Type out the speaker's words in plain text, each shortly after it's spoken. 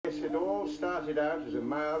it all started out as a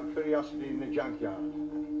mild curiosity in the junkyard.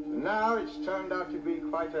 And now it's turned out to be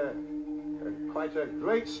quite a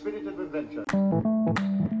great spirit of adventure.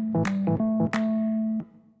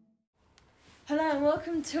 Hello and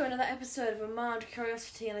welcome to another episode of A Mild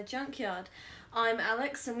Curiosity in a Junkyard. I'm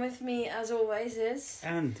Alex and with me as always is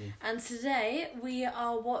Andy. And today we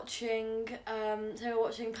are watching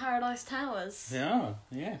Paradise Towers. We are,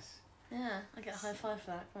 yes. Yeah, I get a high five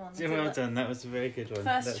for that. Come on. Yeah, well done, that was a very good one.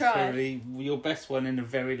 First That's try. Probably your best one in a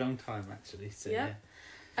very long time actually. So, yeah.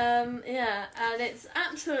 And it's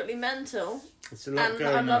absolutely mental. It's a lot and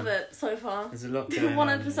going on. I love it so far. There's a lot going on. One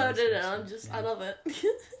episode in it, Yeah. I love it.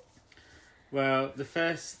 Well, the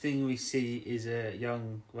first thing we see is a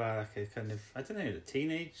young, like a kind of, I don't know, a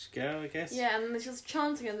teenage girl, I guess. Yeah, and there's just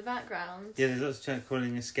chanting in the background. Yeah, there's lots of chanting,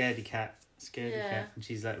 calling a scaredy cat, and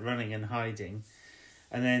she's like running and hiding.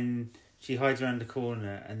 And then she hides around the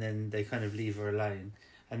corner and then they kind of leave her alone.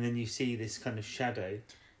 And then you see this kind of shadow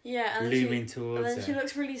looming towards her. And then she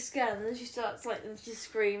looks really scared and then she starts and she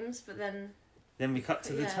screams, but then... Then we cut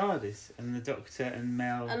to the TARDIS and the Doctor and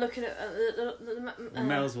Mel. And looking at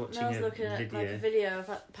Mel's watching Mel's a looking at video. like a video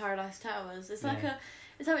of Paradise Towers. It's like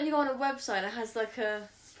it's like when you go on a website, it has like a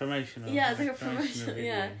promotional. Yeah, it's like a promotional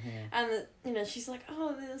video. yeah. And she's like,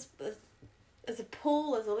 oh, there's a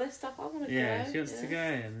pool, there's all this stuff. I want to go. Yeah, she wants to go,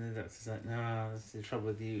 and the Doctor's like, no, this is the trouble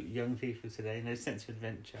with you young people today. No sense of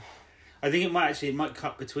adventure. I think it might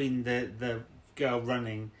cut between the girl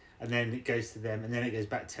running, and then it goes to them, and then it goes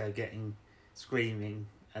back to her screaming,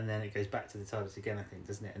 and then it goes back to the TARDIS again, I think,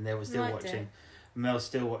 doesn't it? And they were still watching. Mel's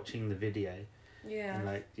still watching the video. Yeah.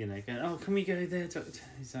 And going, oh, can we go there, Doctor?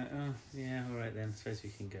 He's like, oh, yeah, all right then. I suppose we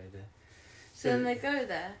can go there. So then they go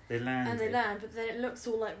there. They land. But then it looks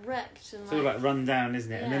all wrecked and it's all run down,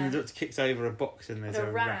 isn't it? Yeah. And then the Doctor kicks over a box and there's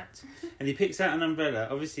a rat. And he picks out an umbrella.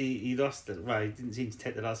 Obviously, he lost it. Well, he didn't seem to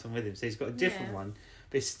take the last one with him, so he's got a different one.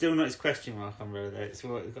 But it's still not his question mark umbrella there. It's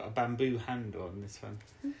got a bamboo handle on this one.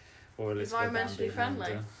 Or environmentally friendly.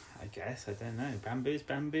 Handle. I guess, I don't know. Bamboo's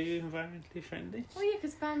environmentally friendly? Oh yeah,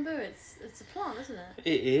 because bamboo, it's a plant, isn't it?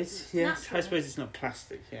 It is, it's yes. natural. I suppose it's not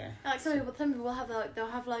plastic, yeah. Like some people will have they'll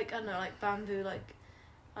have I don't know, like bamboo, like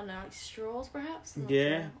straws perhaps.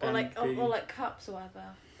 Yeah, sure. or like cups or whatever,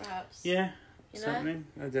 perhaps. Yeah, something.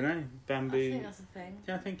 I don't know. Bamboo. I think that's a thing.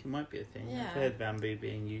 Yeah, I think it might be a thing. Yeah. I've heard bamboo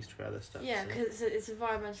being used for other stuff. Yeah, because it's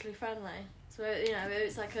environmentally friendly. So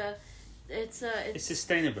it's like it's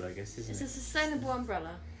sustainable, I guess, isn't it? It's a sustainable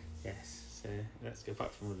umbrella. Yes. So let's go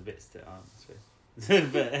apart from all the bits that aren't. I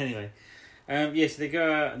suppose. But anyway, so they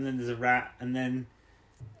go out and then there's a rat and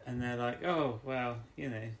they're like, oh well,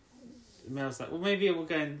 Mel's like, well, maybe we'll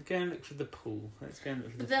go and look for the pool. Let's go and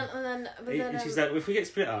look for the pool. But then she's like, well, if we get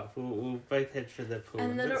split up, we'll both head for the pool.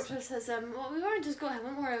 And the Doctor says, well, we've already just got him.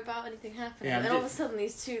 Don't worry about anything happening. And then all of a sudden,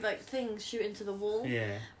 these two things shoot into the wall.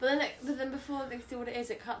 Yeah. But then before they see what it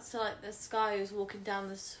is, it cuts to this guy who's walking down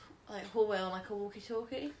this hallway on a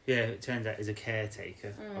walkie-talkie. Yeah, it turns out he's a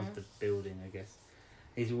caretaker of the building, I guess.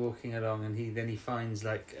 He's walking along and he finds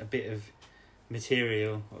a bit of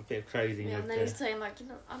material, or a bit of clothing. Yeah, and then he's saying I'm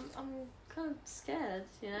kind of scared,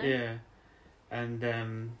 Yeah, and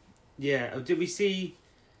did we see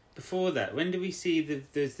before that? When did we see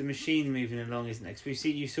there's the machine moving along? Isn't it? 'Cause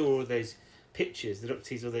you saw all those pictures. The Doctor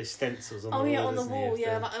sees all those stencils on the wall. Oh yeah, on the wall.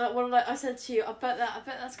 Yeah, I said to you, I bet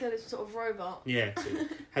that's going to be some sort of robot. Yeah, so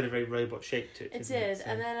it had a very robot shape to it. It did, so.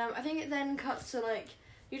 And then I think it then cuts to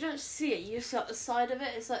you don't see it. You just see the side of it.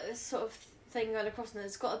 It's like this sort of thing going across, and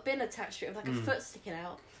it's got a bin attached to it with a foot sticking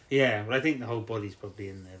out. Yeah, well, I think the whole body's probably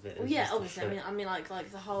in there. But obviously. I mean, like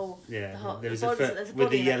the whole. Yeah, the whole, there was the a foot with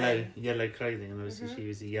the yellow clothing, and obviously she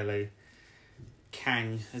was a yellow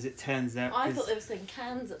Kang, as it turns out. I thought they were saying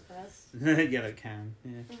cans at first. Yellow can,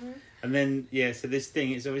 yeah. Mm-hmm. And then so this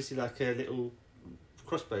thing is obviously like a little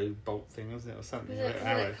crossbow bolt thing, wasn't it, or something?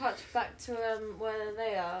 It cuts back to where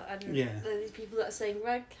they are, and there's these people that are saying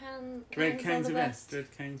red Kangs are the best.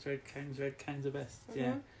 Red Kangs are best. Mm-hmm.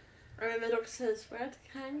 Yeah. I remember the Doctor says, red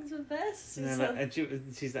Kangs are best. And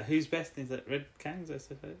she's like, who's best? And he's like, red Kangs, I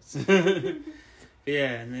suppose.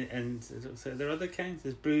 and so there are other Kangs.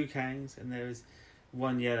 There's blue Kangs, and there is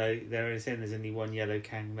one yellow. There's only one yellow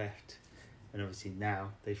Kang left. And obviously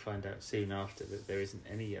now they find out soon after that there isn't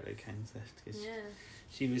any yellow Kangs left because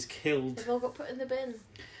she was killed. They've all got put in the bin.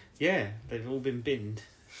 Yeah, they've all been binned.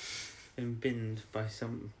 For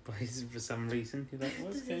some reason. You're like,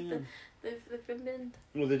 what's going on? They've been binned.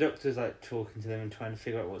 Well, the Doctor's talking to them and trying to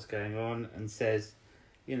figure out what's going on, and says,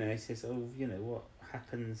 he says, oh, what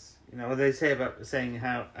happens? What they say about saying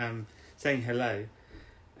hello,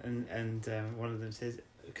 and one of them says,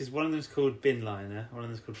 because one of them's called bin liner, one of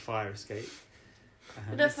them's called fire escape.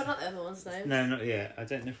 We don't find out the other one's name. No, not yet. I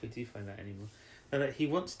don't know if we do find out anymore. But like, he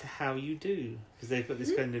wants to how you do, because they've got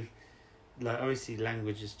this kind of, like, obviously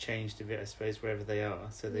language has changed a bit, I suppose, wherever they are,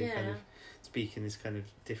 so they kind of speak in this kind of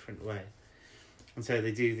different way. And so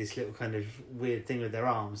they do this little kind of weird thing with their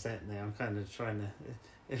arms, don't they? I'm kind of trying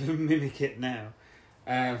to mimic it now.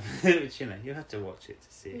 Which, you know, you have to watch it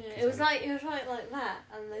to see it. Yeah, it was like that,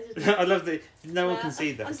 and they just... I love that. No one can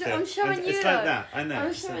see that. I'm showing you. It's like that, I know.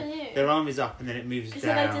 I'm showing you. Their arm is up and then it moves down. So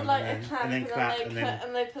they did like and a clap, and then clap,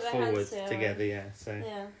 and they put their forward hands together, yeah. So,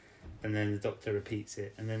 yeah. And then the doctor repeats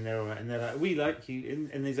it, and then they're all right, and they're like, "We like you,"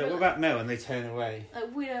 and he's like, "What about Mel?" And they turn away.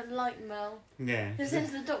 Like, we don't like Mel. Yeah. He says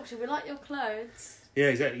to the doctor, "We like your clothes." Yeah,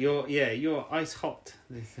 exactly. You're ice hot.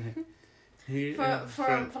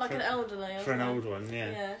 for like an elderly. For an old one,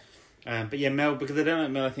 yeah. Yeah. But yeah, Mel, because they don't like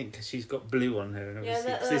Mel, I think, because she's got blue on her, and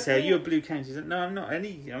obviously, Yeah, they say, "You're Blue Kang." She's like, "No, I'm not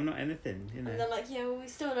anything. You know." And they're like, "Yeah, well, we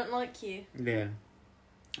still don't like you." Yeah,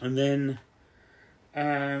 and then,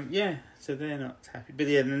 so they're not happy. But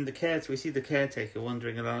yeah, and then we see the caretaker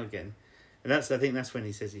wandering along again, and I think that's when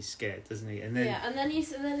he says he's scared, doesn't he? And then and then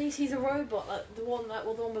he sees a robot, like the one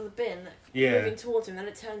with the bin, moving towards him. And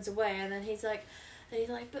then it turns away, and then he's like,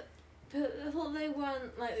 but I thought they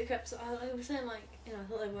weren't like the creps. I was saying like, you know, I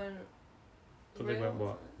thought they weren't. Thought they weren't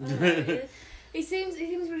what? I don't know. He seems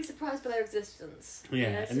really surprised by their existence. Yeah,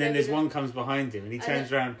 you know, and then there's one comes behind him, and he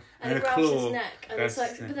turns around and a grabs claw his neck, and it's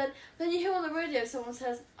like, but then you hear on the radio someone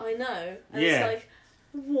says, "I know," and Yeah. it's like,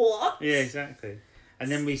 what? Yeah, exactly. And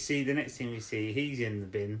then we see the next thing he's in the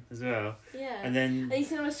bin as well. Yeah. And then you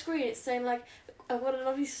see on the screen it's saying like, "I've got a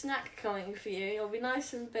lovely snack coming for you. It'll be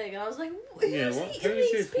nice and big." And I was like, who's eating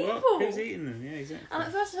these people? What? Who's eating them? Yeah, exactly. And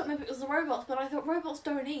at first I thought maybe it was the robots, but I thought robots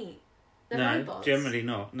don't eat. They're robots. Generally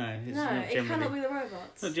not. No, it's not it cannot be the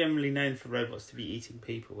robots. It's not generally known for robots to be eating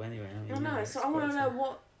people anyway. I mean, so I want to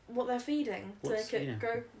know what they're feeding so they could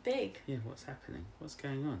grow big. Yeah, what's happening? What's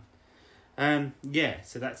going on?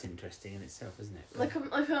 So that's interesting in itself, isn't it?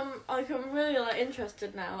 I'm really like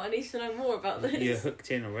interested now. I need to know more about this. You're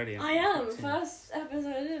hooked in already. I am. First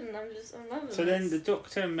episode in, I'm loving this. So then the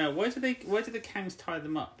Doctor and Mel, why do the Kangs tie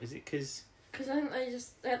them up? Is it because I think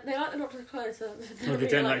they like the Doctor's clothes. So they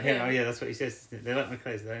don't like him. Oh yeah, that's what he says. Isn't it? They like my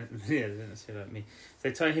clothes. They don't. Yeah, they don't necessarily like me. So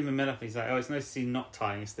they tie him and Mel up. And he's like, "Oh, it's nice to see not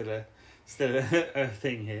tying. It's still a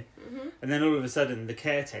thing here." Mm-hmm. And then all of a sudden, the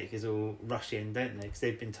caretakers all rush in, don't they? Because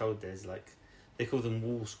they've been told there's like, they call them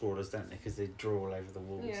wall scrawlers, don't they? Because they draw all over the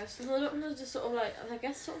walls. Yeah. So the Doctor just sort of like, I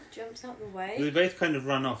guess, sort of jumps out the way. They both kind of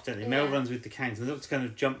run off, don't they? Yeah. Mel runs with the Kangs, and the Doctor kind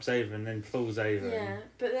of jumps over and then falls over. Yeah,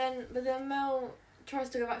 but then Mel tries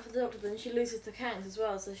to go back for the Doctor, but then she loses the Kangs as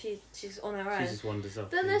well, so she's on her own. She just wanders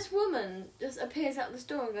off. Then this woman just appears out the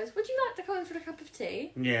door and goes, "Would you like to come in for a cup of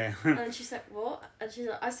tea?" Yeah. And she's like, "What?" And she's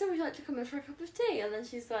like, "I said would you like to come in for a cup of tea?" And then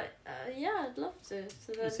she's like, "Yeah, I'd love to."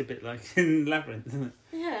 So then, it's a bit like in Labyrinth, isn't it?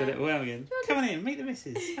 yeah. The little well again. Come on in, meet the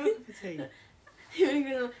missus. Have a cup of tea. He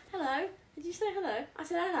goes, "Hello, did you say hello?" I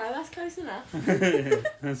said, "Hello, that's close enough." Yeah,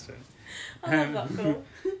 that's right. I love that call.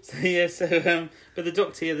 But the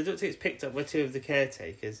Doctor gets picked up by two of the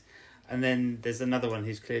caretakers, and then there's another one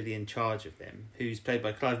who's clearly in charge of them, who's played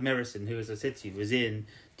by Clive Merrison, who, as I said to you, was in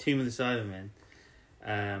Tomb of the Cybermen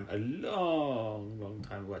a long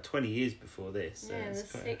time ago, 20 years before this. So yeah, in the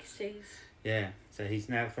 60s. Yeah, so he's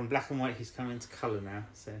now, from black and white, he's come into colour now.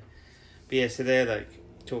 So, but yeah, so they're like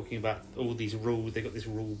talking about all these rules. They've got this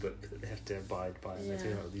rule book that they have to abide by, and they're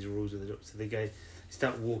doing all these rules with the Doctor. So they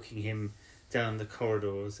start walking him down the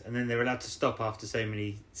corridors, and then they're allowed to stop after so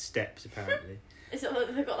many steps, apparently. Is it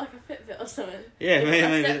like they've got like a Fitbit or something? Yeah,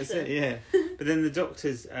 maybe that's it, yeah. But then the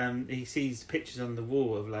Doctor's, he sees pictures on the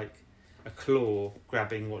wall of like a claw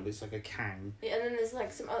grabbing what looks like a Kang. Yeah, and then there's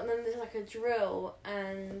like a drill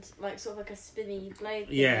and like sort of like a spinny blade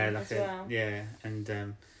thing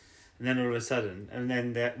and then all of a sudden, and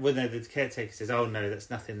then the caretaker says, "Oh no, that's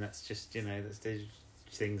nothing. That's just that's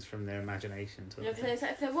things from their imagination." Because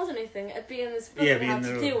if there was anything, it'd be in this book and how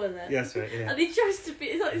to deal with it. That's right. Yeah. And he tries to be.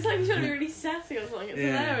 It's like he's trying to be really sassy or something. It's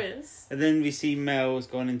hilarious. And then we see Mel's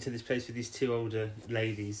gone into this place with these two older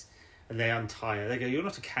ladies, and they untie her. They go, "You're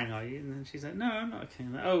not a Kang, are you?" And then she's like, "No, I'm not a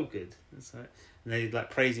Kang." Like, "Oh, good." That's right. And they like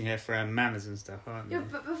praising her for her manners and stuff, aren't they? Yeah,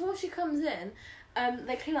 but before she comes in,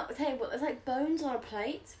 they clean up the table. There's like bones on a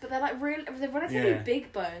plate, but they're like they're relatively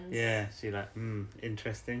big bones. Yeah, she's like,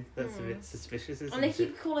 interesting. That's a bit suspicious, isn't it? And they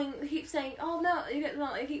keep saying, "Oh Mel, you get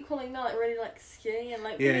that." They keep calling Mel like really like skinny and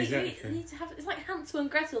like. Yeah, exactly. You need to have. It's like Hansel and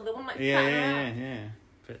Gretel. They want like yeah.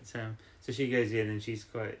 But so she goes in and she's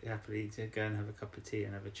quite happily to go and have a cup of tea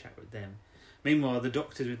and have a chat with them. Meanwhile, the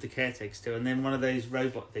Doctor's with the caretaker still, and then one of those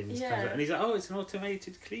robot things comes out, and he's like, "Oh, it's an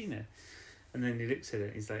automated cleaner." And then he looks at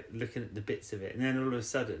it, he's like looking at the bits of it, and then all of a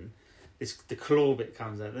sudden, the claw bit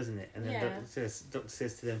comes out, doesn't it? And then doctor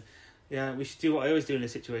says to them, "Yeah, we should do what I always do in a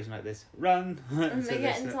situation like this: run." And they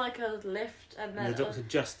get into like a lift, and then the doctor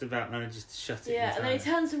just about manages to shut it. Yeah, and then he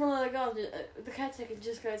turns to one of the guards, the caretaker, and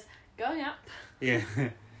just goes, "Going up." Yeah.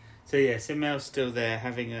 So Mel's still there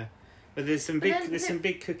having a. But there's some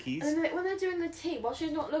big cookies. And then when they're doing the tea, while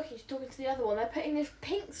she's not looking, she's talking to the other one. They're putting this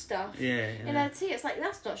pink stuff in her tea. It's like,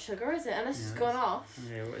 that's not sugar, is it? Unless it's gone off.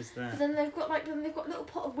 Yeah, what is that? But then they've got a little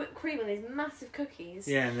pot of whipped cream and these massive cookies.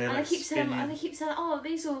 Yeah, and they keep saying, "Oh,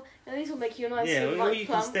 these will make you a nice." Yeah, well, you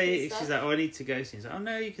can stay. She's like, "Oh, I need to go." She's like, "Oh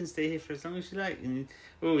no, you can stay here for as long as you like." And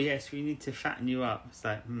oh yes, we need to fatten you up. It's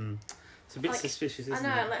like, it's a bit suspicious, isn't it?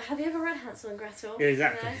 I know. Like, have you ever read Hansel and Gretel? Yeah,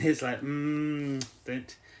 exactly. You know? It's like,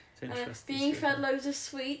 don't trust being fed loads of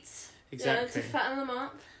sweets, exactly, to fatten them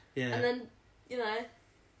up, and then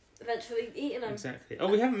eventually eating them. Exactly. Oh,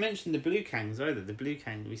 we haven't mentioned the blue Kangs either. The blue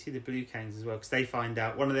Kangs, we see the blue Kangs as well, because they find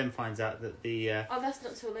out. One of them finds out that the. That's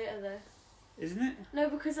not till later though. Isn't it? No,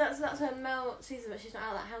 because that's when Mel sees them, but she's not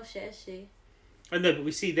out of that house yet, is she? Oh no, but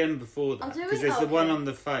we see them before that, because there's the one on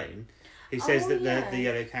the phone who says that the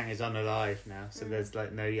yellow Kang is unalive now, so there's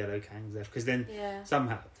like no yellow Kangs left. Because then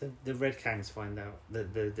somehow the red Kangs find out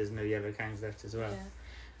that there's no yellow Kangs left as well. Yeah.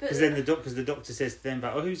 Because then the doctor says to them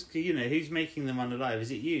about, "Oh, who's making them unalive?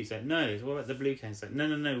 Is it you?" He's like, "No." What about the blue Kangs? Like,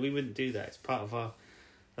 no, we wouldn't do that. It's part of our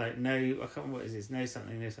no. I can't remember what it is. No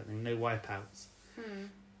wipeouts.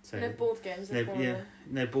 So, no board games.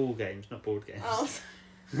 No ball games, not board games. Oh.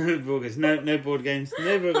 No board games. No board games.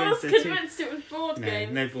 No board games. I was convinced it was board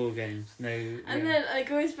games. No board games. No. And then it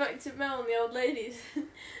goes back to Mel and the old ladies.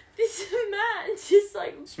 This man just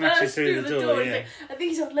like smashes through the door. He's like, "Are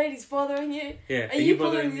these old ladies bothering you? Yeah. Are you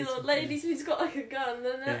bothering these old ladies?" Who's got like a gun?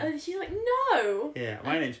 And she's like, "No." Yeah.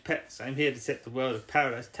 My name's Pets. I'm here to set the world of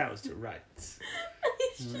Paradise Towers to rights. And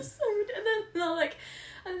he's just so. And then they're like.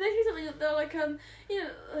 And they do something. They're like,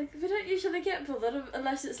 like we don't usually get bothered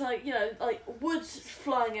unless it's like, like wood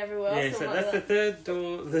flying everywhere. Yeah, so that's the third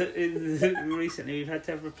door that recently we've had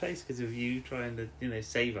to have replaced because of you trying to,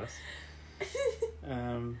 save us.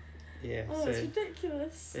 Yeah. Oh, it's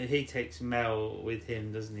ridiculous. So he takes Mel with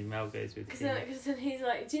him, doesn't he? Mel goes with him. Because then he's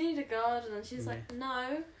like, "Do you need a guard?" And then she's like,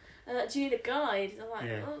 "No." And like, "Do you need a guide?" And I'm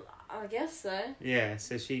like, "Well, I guess so." Yeah.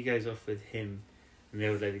 So she goes off with him. And the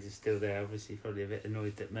old ladies are still there, obviously probably a bit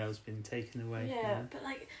annoyed that Mel's been taken away. Yeah, but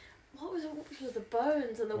like, what was the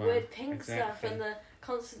bones and the weird pink stuff and the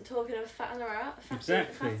constant talking of fattening her up?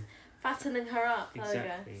 Fattening her up.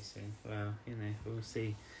 Exactly. So, well, we'll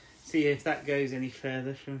see if that goes any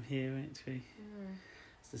further from here, won't we?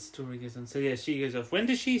 As the story goes on. So yeah, she goes off. When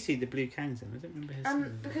does she see the blue Kangs then? I don't remember her seeing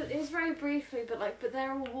them. Because it was very briefly, but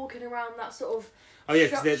they're all walking around that sort of. Oh yeah,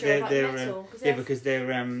 because they're metal, because they're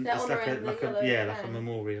it's like a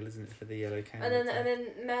memorial, isn't it, for the yellow Kang? And then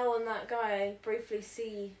Mel and that guy briefly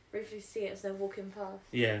see it as they're walking past.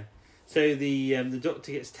 Yeah, so the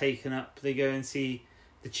doctor gets taken up. They go and see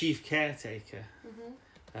the chief caretaker,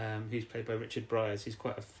 who's played by Richard Briers. He's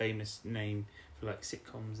quite a famous name for like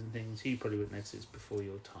sitcoms and things. You probably wouldn't know because it's before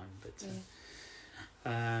your time, but.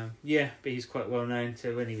 But he's quite well known.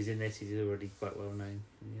 So when he was in this, he's already quite well known.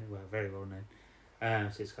 Very well known.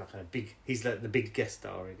 So it's kind of big. He's like the big guest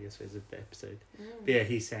star, already, I suppose, of the episode. But yeah,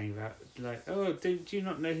 he's saying about like, "Oh, do you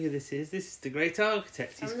not know who this is? This is the great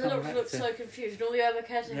architect." He's and the doctor looks so confused, and all the other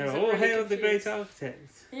caretakers are really hail confused. The great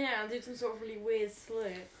architect! Yeah, and did some sort of really weird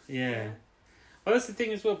salute. Yeah. Well, that's the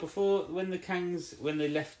thing as well. Before, when they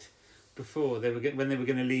left. Before when they were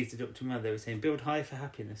going to leave the Dr. Mother, they were saying "build high for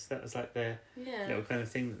happiness." That was like their little kind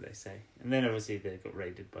of thing that they say. And then obviously they got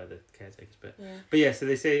raided by the caretakers. But so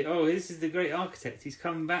they say, "Oh, this is the great architect. He's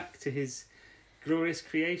come back to his glorious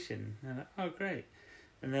creation." And they're like, "Oh, great!"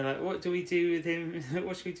 And they're like, "What do we do with him?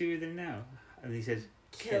 What should we do with him now?" And he says,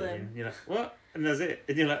 "Kill him." And you're like, "What?" And that's it.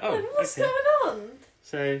 And you're like, "Oh, what's going on?"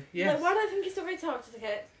 So yeah. Why do I think he's the great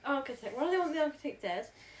architect? Why do they want the architect dead?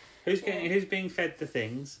 Who's being fed the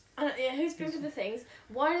things? Who's being fed the things?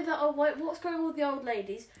 What's going on with the old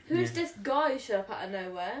ladies? Who's this guy who showed up out of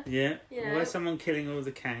nowhere? Yeah. Why is someone killing all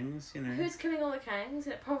the Kangs? Who's killing all the Kangs?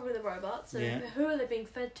 Probably the robots. So who are they being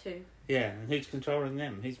fed to? Yeah, and who's controlling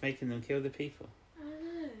them? Who's making them kill the people?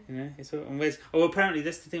 I don't know. It's all, and where's? Oh, apparently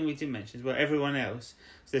that's the thing we didn't mention as well. Everyone else.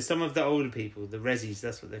 So there's some of the older people, the resis.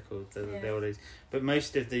 That's what they're called. The old ladies. But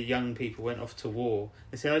most of the young people went off to war.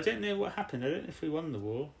 They say, "I don't know what happened. I don't know if we won the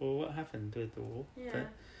war or what happened with the war." Yeah. But,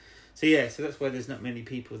 so that's why there's not many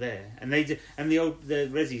people there, and the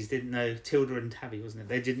resis didn't know. Tilda and Tabby, wasn't it?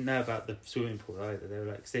 They didn't know about the swimming pool either. They were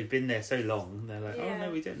like, cause they've been there so long. They're like, "Oh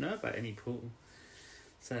no, we don't know about any pool."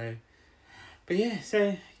 So, But yeah,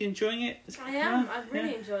 so you enjoying it? I am. I'm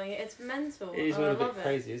really enjoying it. It's mental. It is all a bit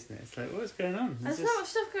crazy, isn't it? It's like, what's going on? There's so much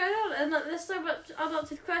stuff going on, and like, there's so much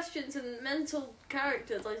unanswered questions and mental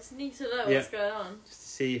characters. I just need to know what's going on. Just to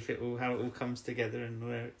see if how it all comes together and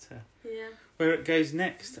where it goes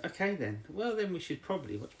next. Okay then. Well then we should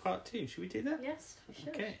probably watch part 2. Should we do that? Yes, we should.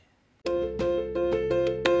 Okay.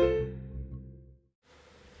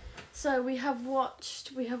 So we have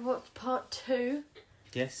watched part 2.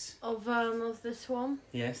 Yes. Of this one.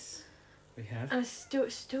 Yes, we have. And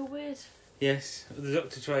it's still weird. Yes, the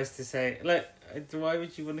doctor tries to say, look, why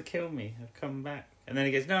would you want to kill me? I've come back. And then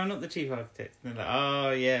he goes, no, I'm not the chief architect. And they're like,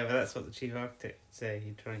 oh yeah, but that's what the chief architect would say.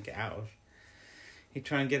 He'd try and get out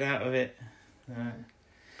of it.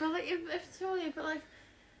 But like,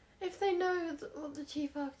 if they know what the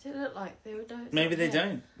chief architect looked like, they would know. Maybe they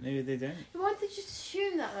don't. Why did you just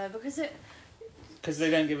assume that though? Because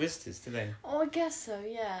they don't get visitors, do they? Oh, I guess so,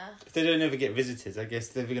 yeah. If they don't ever get visitors, I guess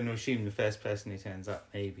they're going to assume the first person who turns up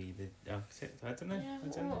maybe the architect. I don't know. Yeah,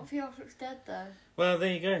 what if the architect's dead, though? Well,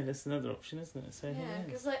 there you go. That's another option, isn't it? So, yeah,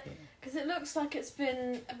 because it looks like it's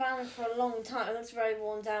been abandoned for a long time. It looks very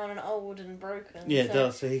worn down and old and broken. Yeah, it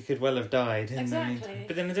does. So he could well have died. Exactly.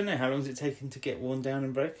 But then I don't know, how long has it taken to get worn down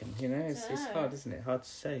and broken? You know, it's hard, isn't it? Hard to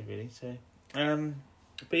say, really. So,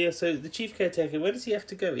 but yeah, so the chief caretaker, where does he have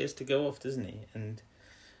to go? He has to go off, doesn't he? And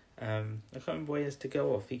I can't remember where he has to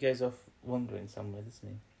go off. He goes off wandering somewhere, doesn't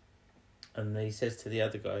he? And he says to the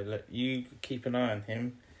other guy, look, you keep an eye on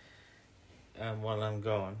him while I'm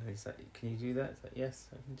gone. And he's like, can you do that? He's like, yes,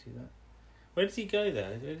 I can do that. Where does he go,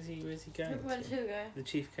 though? Where's he going? Where does he go? The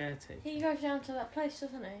chief caretaker. He goes down to that place,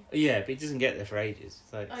 doesn't he? Yeah, but he doesn't get there for ages.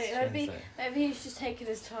 It's like, maybe he's just taking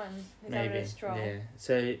his time. Maybe, yeah.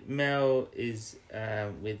 So Mel is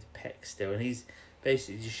with Peck still, and he's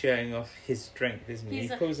basically just showing off his strength, isn't he?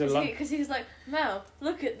 He pulls a light. Because he's like, Mel,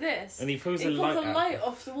 look at this. And he pulls a light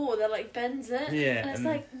off the wall that like bends it. Yeah. And it's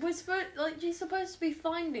like, you're supposed to be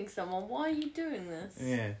finding someone. Why are you doing this?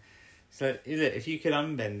 Yeah. So look, if you could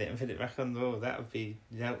unbend it and put it back on the wall, that would be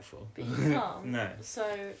helpful. But you can't. No. So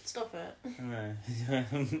stop it. No.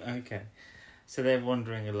 Okay. So they're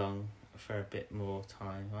wandering along for a bit more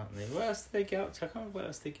time, aren't they? What else did they get up to? I can't remember what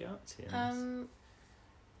else they get up to.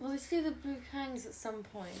 Well, they see the blue Kangs at some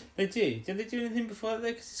point. They do. Did they do anything before that?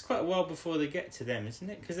 Because it's quite a while before they get to them, isn't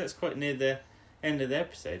it? Because that's quite near the end of the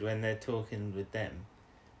episode when they're talking with them.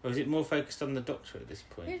 Or is it more focused on the Doctor at this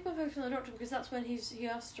point? He's more focused on the Doctor because that's when he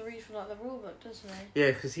has to read from like the rule book, doesn't he? Yeah,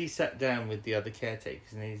 because he sat down with the other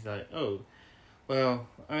caretakers and he's like, "Oh, well,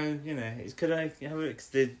 could I have a look?"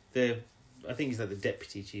 I think he's like the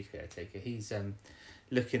deputy chief caretaker. He's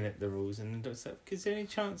looking at the rules and the Doctor's like, "Is there any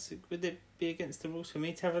chance would it be against the rules for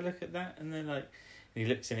me to have a look at that?" And they're like, and he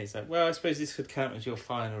looks and it's like, "Well, I suppose this could count as your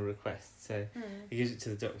final request." So he gives it to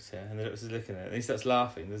the Doctor and the Doctor's looking at it and he starts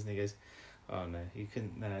laughing, doesn't he? He goes, "Oh no, you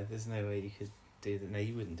couldn't. No, there's no way you could do that. No,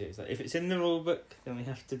 you wouldn't do it." It's like, if it's in the rule book, then we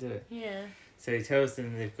have to do it. Yeah. So he tells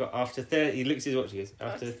them they've got after 30. He looks at his watch. He goes,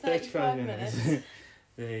 after 35 minutes,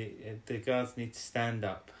 the guards need to stand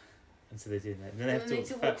up, and so they do that. Then they need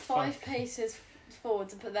to walk 5 paces forward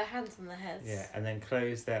to put their hands on their heads. Yeah, and then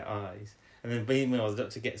close their eyes. And then meanwhile, the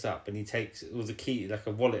Doctor gets up and he takes all the key, like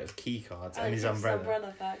a wallet of key cards, and his umbrella.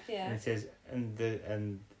 Umbrella back, yeah. And it says,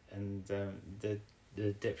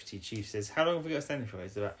 the deputy chief says, "How long have we got standing for?"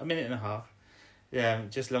 It's about a minute and a half. Yeah,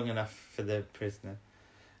 just long enough for the prisoner.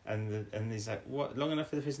 And he's like, "What? Long enough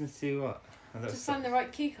for the prisoner to do what?" And to find the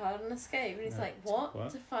right key card and escape. And he's like, what?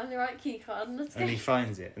 To find the right key card and escape. And he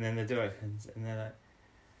finds it, and then the door opens, and they're like,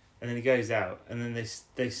 and then he goes out, and then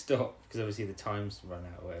they stop because obviously the time's run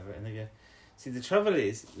out or whatever, and they go, "See, the trouble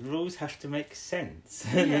is, the rules have to make sense."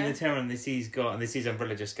 And then they turn around and they see he's got, and they see his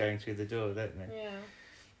umbrella just going through the door, don't they? Yeah.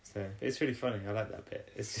 So it's really funny. I like that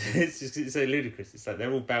bit. It's so ludicrous. It's like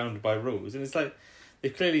they're all bound by rules, and it's like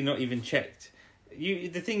they've clearly not even checked. The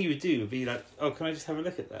thing you would do would be like, "Oh, can I just have a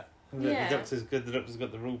look at that?" And the Doctor's good. The Doctor's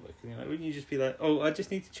got the rule book, and you're like, wouldn't you just be like, "Oh, I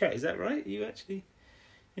just need to check. Is that right? You're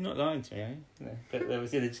not lying to me, are you?" No. But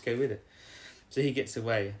obviously they just go with it. So he gets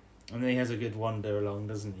away, and then he has a good wander along,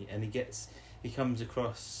 doesn't he? And he comes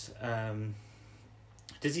across.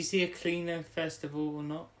 Does he see a cleaner first of all or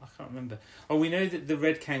not? I can't remember. Oh, we know that the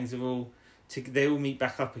Red Kangs they all meet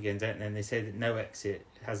back up again, don't they? And they say that no exit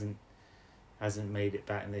hasn't made it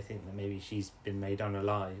back, and they think that maybe she's been made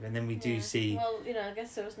unalive. And then we do see. Well, I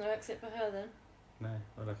guess there was no exit for her then. No,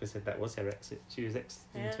 well, like I said, that was her exit. She was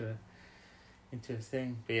exited into a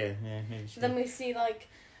thing. But yeah, maybe. Then we see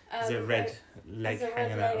There's a red leg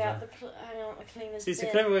hanging out the cleaner's See, it's a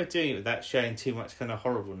clever way of doing it without showing too much kind of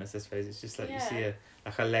horribleness, I suppose. It's just like you see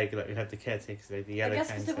a leg, like we had the caretakers, the yellow. I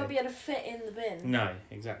guess because it won't be able to fit in the bin. No,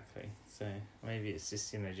 exactly. So maybe it's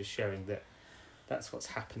just just showing that that's what's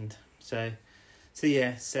happened. So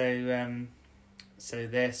they're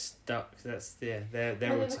stuck. They're all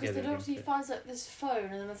together. Because the doctor finds like this phone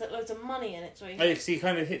and then there's like loads of money in it. So because he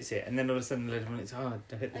kind of hits it and then all of a sudden loads of money. It's hard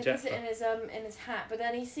to hit the jackpot. He puts it in his hat, but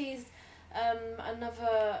then he sees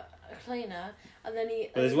another cleaner, and then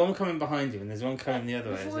there's one coming behind him and there's one coming the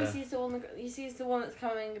other way. Before he sees the one that's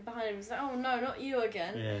coming behind him. He's like, oh no, not you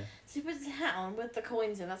again. Yeah. So he puts his hat on with the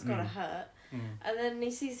coins in. That's gotta hurt. And then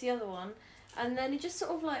he sees the other one, and then he just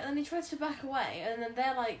sort of like, and he tries to back away, and then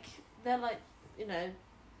they're like,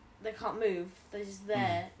 they can't move. They're just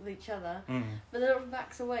there with each other. But then it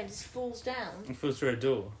backs away and just falls down. He falls through a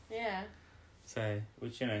door. Yeah. So,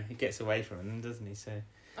 which he gets away from them, doesn't he? So.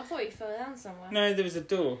 I thought he fell down somewhere. No, there was a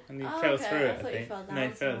door and he fell through it. I thought he fell down. No,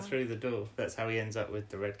 he fell through the door. That's how he ends up with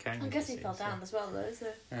the red Kangs. I guess he fell down as well, though. So.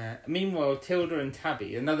 Meanwhile, Tilda and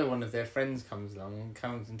Tabby, another one of their friends, comes along and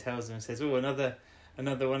comes and tells them and says, "Oh, another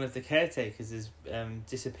one of the caretakers has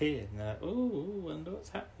disappeared." And they're like, "Oh, wonder what's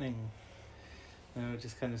happening." And they're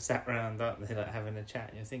just kind of sat around, aren't they, like having a chat.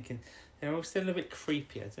 And you're thinking they're all still a bit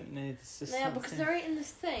creepy. I don't know. Because they're eating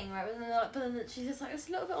this thing, right? But then she's just like, it's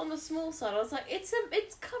a little bit on the small side. I was like, it's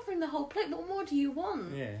covering the whole plate. What more do you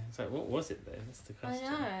want? Yeah, it's like, what was it though? That's the question. I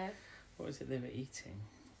know. What was it they were eating?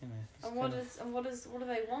 And what do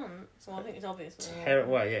they want? So I think it's obvious.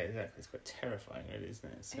 Well, yeah, exactly. It's quite terrifying, really,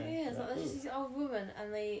 isn't it? So, it's like there's just this old woman,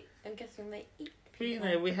 and I'm guessing they eat.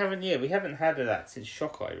 People. We haven't had that since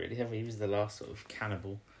Shock Eye, really, have we? He was the last sort of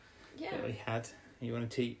cannibal that we had. He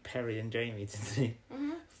wanted to eat Perry and Jamie, didn't he?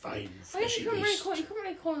 Mm-hmm. Fine, fleshy beast. You couldn't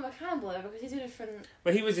really call him a cannibal though, because he's a different.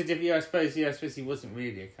 Well, he was a different. I suppose he wasn't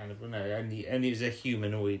really a cannibal. No, only he was a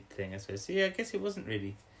humanoid thing, I suppose. So yeah, I guess it wasn't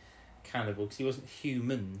really cannibal because he wasn't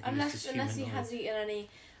human. Unless he has eaten any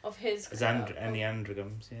of his. Any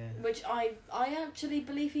androgams, yeah. Which I actually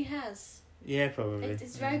believe he has. Yeah, probably.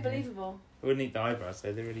 It's very believable. I wouldn't eat the eyebrows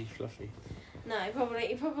though; they're really fluffy. No, he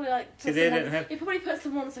probably like. He probably puts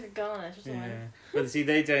them on as like a garnish or something. Yeah, but see,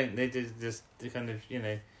 they don't. They just the kind of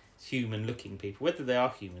human-looking people. Whether they are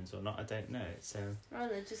humans or not, I don't know. So. Oh,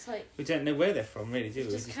 they're just like. We don't know where they're from, really, do we?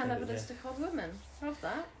 Just cannibalistic old women. Love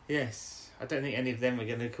that. Yes, I don't think any of them are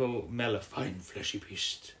going to call Mel a fine fleshy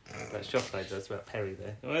beast. Like Shock Eye does about Perry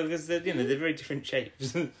there. Well, because they're they're very different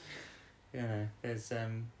shapes. There's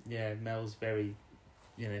Mel's very,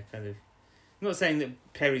 kind of. I'm not saying that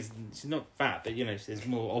she's not fat, but there's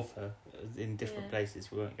more of her in different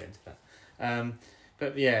places. We won't get into that.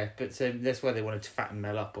 But so that's why they wanted to fatten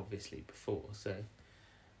Mel up, obviously, before. So,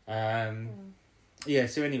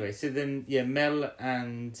 So anyway, so then Mel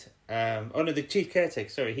and the chief caretaker.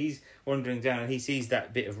 Sorry, he's wandering down and he sees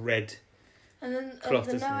that bit of red. And then cloth,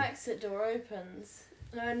 the no exit door opens.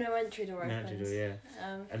 No entry door opens. No entry door,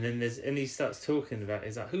 yeah. And he starts talking about.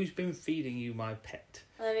 He's like, "Who's been feeding you my pet?"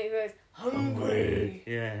 And then he goes, "Hungry."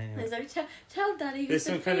 Yeah. And he's like, "Tell Daddy." There's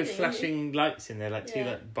some kind of flashing lights in there, like two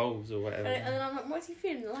bulbs or whatever. And then I'm like, "What's he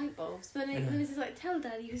feeding? Light bulbs?" But then he's like, "Tell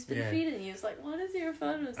Daddy who's been feeding you." It's like, why does he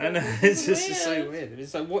refer to himself? I know, it's just so weird.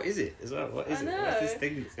 It's like, what is it as well? What is it? What's this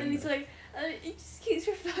thing that's in and he's like, he just keeps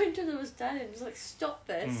referring to them as Daddy and just like, stop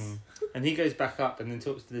this. And he goes back up and then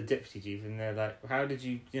talks to the deputy chief, and they're like, how did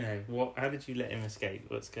you let him escape?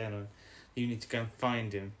 What's going on? You need to go and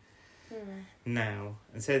find him now.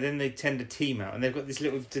 And so then they send a team out, and they've got this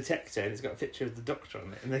little detector, and it's got a picture of the doctor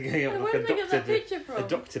on it, and they're going up a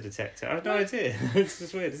doctor detector. I have no idea. It's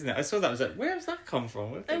just weird, isn't it? I saw that. I was like, where does that come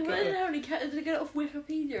from? Did they get it off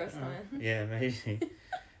Wikipedia or something? Yeah, maybe.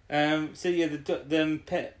 The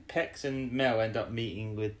Pex and Mel end up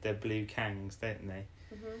meeting with the blue Kangs, don't they?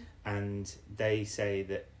 Mm-hmm. And they say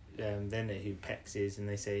that they know who Pex is, and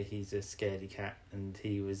they say he's a scaredy cat, and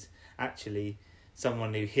he was actually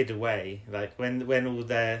someone who hid away. Like when all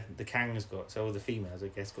the Kangs so all the females, I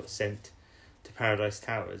guess, got sent to Paradise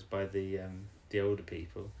Towers by the older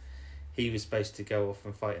people. He was supposed to go off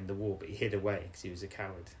and fight in the war, but he hid away because he was a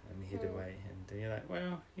coward, and he hid away. And you're like,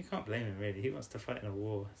 well, you can't blame him, really. He wants to fight in a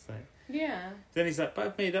war. So then he's like, but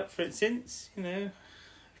I've made up for it since, I've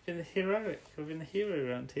been heroic. I've been a hero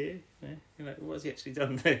around here. You're like, what's he actually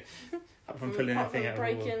done there? Apart from pulling anything out of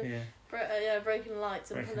a wall. Breaking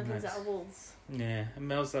lights and pulling things out of walls. Yeah, and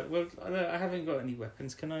Mel's like, well, I haven't got any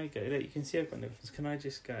weapons. Can I go? Look, you can see I've got no weapons. Can I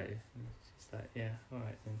just go? And she's like, yeah, all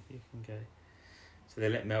right, then you can go. So they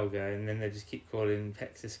let Mel go, and then they just keep calling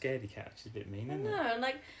Pex a scaredy cat, which is a bit mean, isn't it? No,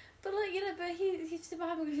 like But like, you know, but he's super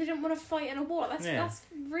happy because he didn't want to fight in a war. That's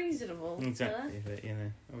reasonable. Exactly, but you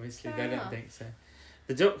know, obviously Fair they enough. don't think so.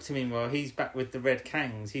 The Doctor, meanwhile, he's back with the Red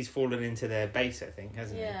Kangs. He's fallen into their base, I think,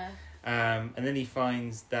 hasn't he? Yeah. And then he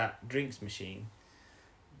finds that drinks machine,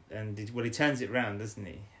 and he turns it round, doesn't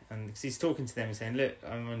he? And cause he's talking to them and saying, "Look,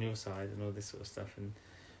 I'm on your side," and all this sort of stuff. And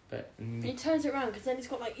he turns it around because then he's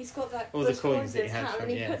got that all the coins that he had hat,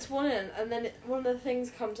 and he puts one in, and then one of the things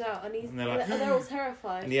comes out, and they're all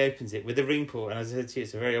terrified. And he opens it with a ring pull, and as I said to you,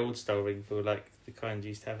 it's a very old style ring pull, like the kind you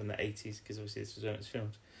used to have in the 80s, because obviously this was when it was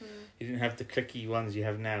filmed. You didn't have the clicky ones you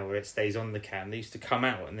have now where it stays on the can. They used to come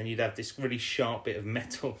out and then you'd have this really sharp bit of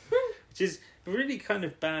metal, which is a really kind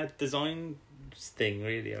of bad design thing,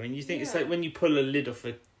 really. I mean, you think it's like when you pull a lid off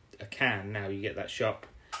a can now, you get that sharp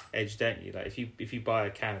edge, don't you? Like if you buy a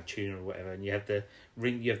can of tuna or whatever and you have the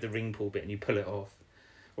ring pull bit and you pull it off,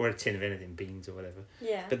 or a tin of anything, beans or whatever.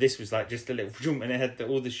 Yeah. But this was like just a little jump, and it had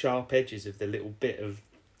all the sharp edges of the little bit of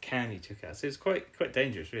can you took out. So it's quite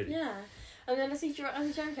dangerous, really. Yeah. And then as a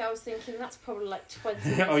junkie, I was thinking that's probably like 20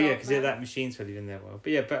 years oh, yeah, because that machine's probably been there a while.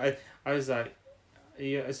 But yeah, but I was like,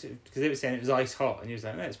 because they were saying it was ice hot, and he was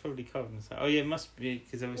like, no, it's probably cold. And it's like, oh yeah, it must be,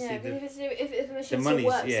 because obviously if the machine still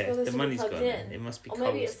works, the money's gone. It must be cold. Or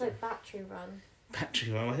maybe it's like battery run.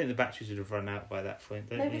 Battery run. I think the batteries would have run out by that point.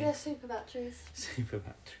 Maybe they're super batteries. Super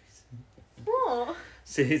batteries. What?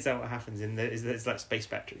 So is that what happens it's like space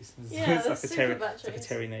batteries? Yeah, it's like super batteries. It's like a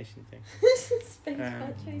Terry Nation thing. Space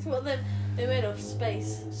batteries. What they're made of?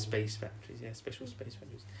 Space. Space batteries, yeah, special space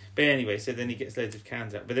batteries. But anyway, so then he gets loads of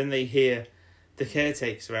cans out. But then they hear the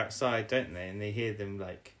caretakers are outside, don't they? And they hear them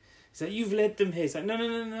like, he's like, "You've led them here." It's like, no,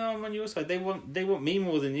 I'm on your side. They want me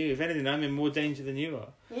more than you. If anything, I'm in more danger than you are.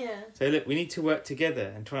 Yeah. So look, we need to work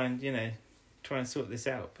together and try and sort this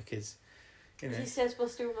out, because he says we'll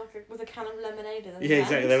still with a can of lemonade in yeah,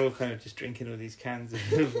 exactly. They're all kind of just drinking all these cans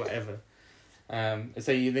of whatever.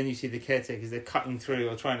 So you see the caretakers, they're cutting through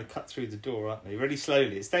or trying to cut through the door, aren't they? Really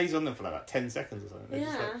slowly. It stays on them for like 10 seconds or something.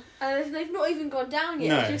 And they've not even gone down yet.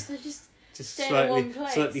 No. They're just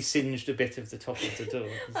slightly singed a bit of the top of the door.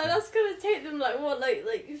 And that's going to take them like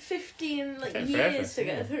 15 years to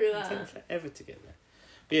get through that. It takes forever to get there.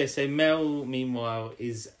 But yeah, so Mel meanwhile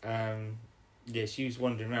is she was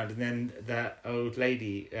wandering around, and then that old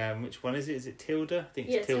lady, which one is it? Is it Tilda? I think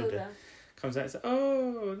it's Tilda. Comes out and says,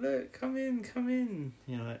 "Oh, look, come in."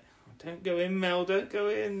 You know, like, oh, don't go in, Mel, don't go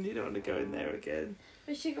in. You don't want to go in there again.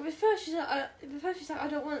 But first she's like, I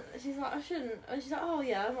don't want. She's like, I shouldn't. And she's like, oh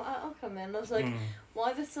yeah, I'll come in. And I was like,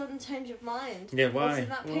 why the sudden change of mind? Yeah, why? Was it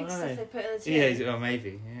that pig stuff they put in the tin? Yeah,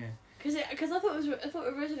 maybe, yeah. Because I thought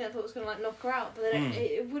originally it was gonna like knock her out, but then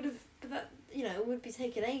it would have. But that it would be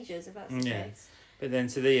taking ages if that's the case. But then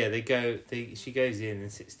she goes in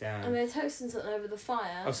and sits down. And they're toasting something over the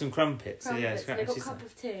fire. Oh, some crumpets. And they've got a cup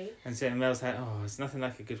of tea. And so Mel's like, oh, it's nothing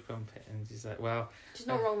like a good crumpet. And she's like, well... She's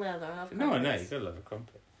not wrong there, though. I love no, I know, you've got to love a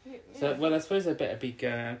crumpet. Yeah. So, well, I suppose I better be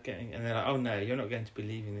getting... And they're like, oh, no, you're not going to be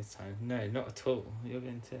leaving this time. No, not at all. You're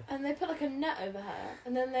going to... And they put, like, a net over her.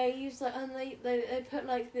 And then they use, like... And they put,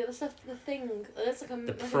 like, the other stuff... The thing... It's like a...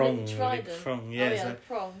 The prong. Trident. Prong, yeah. Oh, yeah, the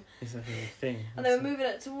prong. It's like a thing. And they were moving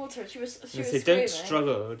it towards her. She was screaming. Don't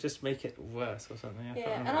struggle. Just make it worse or something.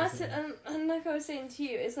 And I said... And like I was saying to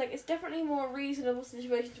you, it's like... It's definitely a more reasonable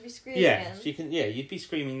situation to be screaming in. You'd be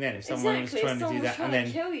screaming then if someone was trying to do that and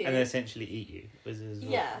then essentially eat you.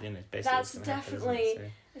 Basically that's definitely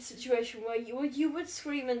a situation where you would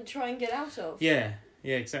scream and try and get out of. Yeah,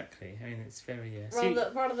 exactly. I mean, it's very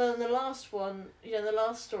rather than the last one, the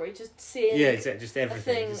last story, just seeing just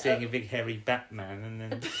everything, just seeing a big hairy Batman and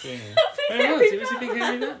then screaming. It was a big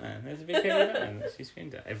hairy Batman. There was a big hairy Batman that she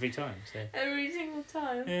screamed at every time. So every single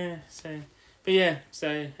time. Yeah. So. But yeah,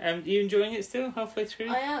 so are you enjoying it still halfway through?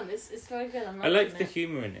 I am. It's very good. I like the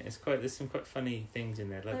humour in it. There's some quite funny things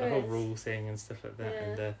in there, like the whole rule thing and stuff like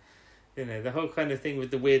that, and the whole kind of thing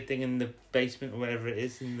with the weird thing in the basement or whatever it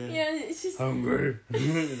is. It's just hungry.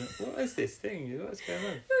 What is this thing? What's going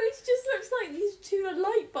on? No, it just looks like these two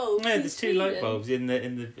light bulbs. Yeah, there's two light bulbs in the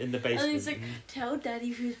basement. And he's like, tell Daddy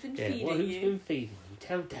who's been feeding you. Who's been feeding you?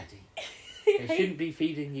 Tell Daddy. They shouldn't be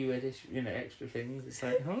feeding you extra things. It's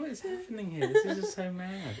like, what is happening here? This is just so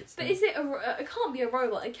mad. Is it it can't be a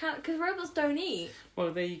robot. It can't, because robots don't eat.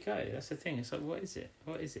 Well, there you go. That's the thing. It's like, what is it?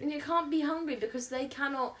 And it can't be hungry because they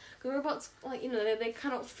cannot. Because robots, they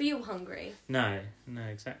cannot feel hungry. No,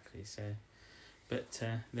 exactly. So, but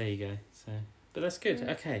there you go. So, but that's good.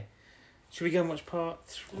 Okay, should we go and watch part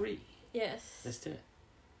 3? Yes. Let's do it.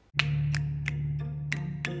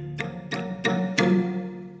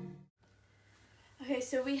 Okay,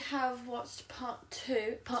 so we have watched part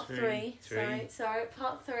 3. Sorry,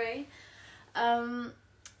 part 3.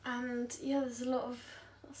 And yeah, there's a lot of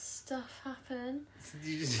stuff happening.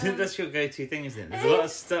 That's your go-to thing, isn't it? There's a lot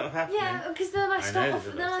of stuff happening. Yeah, because then I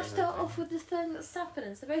start off with the thing that's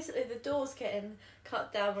happening. So basically, the door's getting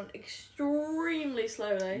cut down extremely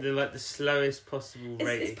slowly. They're like the slowest possible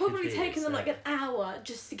rate. It's probably taken them like an hour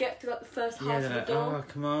just to get through like the first half of the door. Oh,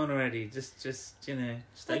 come on already! Just open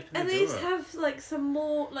the door. At least have like some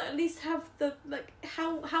more. Like at least have the like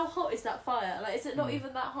how hot is that fire? Like is it not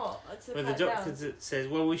even that hot? Well, the doctor says,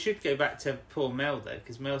 well, we should go back to poor Mel though,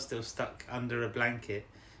 because Mel's still stuck under a blanket,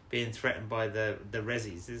 being threatened by the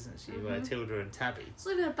Rezzies, isn't she? By Tilda and Tabby. It's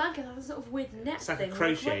not even a blanket, it's like a sort of weird net thing. It's like a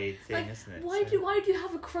crocheted thing, isn't it? Why do you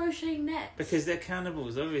have a crochet net? Because they're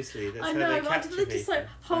cannibals, obviously. That's I how know, they capture but they just like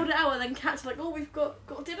hold it out and then catch like, oh, we've got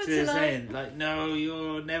dinner tonight. Saying, like, no,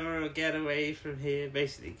 you'll never get away from here,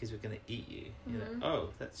 basically, because we're going to eat you. You're like, oh,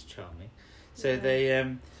 that's charming. So they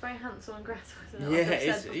it's very Hansel and Gretel, isn't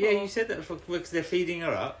it? Yeah, you said that before, because they're feeding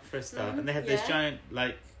her up for a start, and they have those giant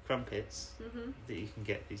like crumpets that you can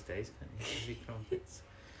get these days, can't you? Big crumpets.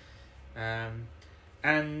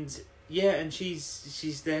 And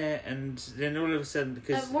she's there, and then all of a sudden,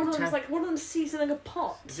 because one of them's seasoning a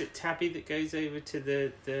pot. Is it Tabby that goes over to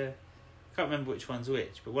the I can't remember which one's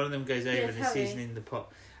which, but one of them goes over and is seasoning the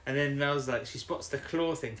pot. And then Mel's like, she spots the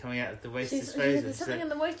claw thing coming out of the waste disposal. There's something in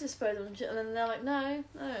the waste disposal, and then they're like, no,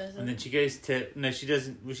 there isn't. And then she goes to, no, she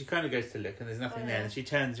doesn't, well, she kind of goes to look, and there's nothing there, and she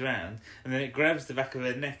turns around, and then it grabs the back of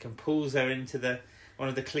her neck and pulls her into one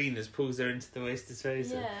of the cleaners pulls her into the waste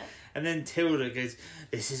disposal. Yeah. And then Tilda goes,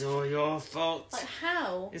 this is all your fault. Like,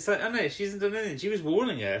 how? It's like, oh no, she hasn't done anything. She was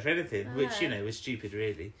warning her, if anything, which, was stupid,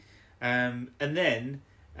 really. And then...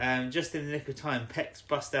 just in the nick of time, Pex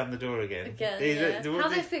bust down the door again. How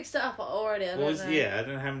they fixed it up already, I don't know. Yeah, I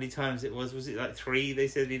don't know how many times it was. Was it like 3? They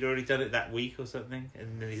said he'd already done it that week or something,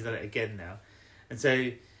 and then he's done it again now.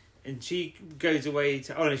 And she goes away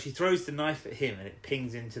to... Oh no, she throws the knife at him and it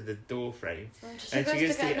pings into the door frame. She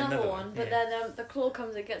goes to get another one, but then the claw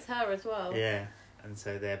comes and gets her as well. Yeah. And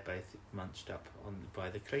so they're both munched up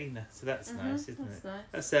by the cleaner. So that's nice, isn't it? Nice.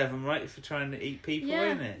 That serves them right for trying to eat people,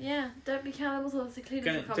 isn't it? Yeah, don't be cannibals or the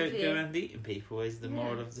cleaner will come for you. Don't go around eating people is the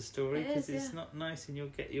moral of the story, because it's not nice, and you'll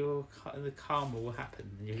get the karma will happen.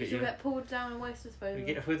 And you'll get pulled down in waste disposal. You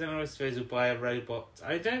get pulled down in waste disposal by a robot.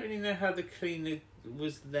 I don't really know how the cleaner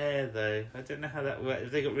was there though. I don't know how that worked.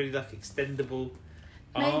 Have they got really like extendable...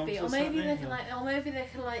 Maybe, or maybe they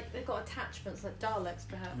can they've got attachments like Daleks,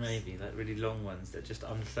 perhaps. Maybe like really long ones that just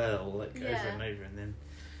unfurl over and over, and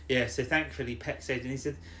then so thankfully Peck saved, and he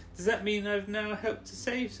said, "Does that mean I've now helped to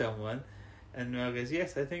save someone?" And Mel goes,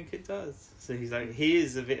 "Yes, I think it does." So he's like, he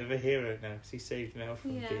is a bit of a hero now because he saved Mel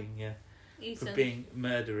from being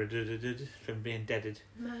murdered, from being deaded.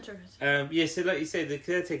 Murdered. So like you say, the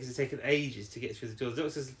caretakers have taken ages to get through the door. The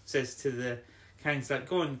doctor says to the Kangs, like,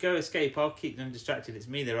 go escape, I'll keep them distracted, it's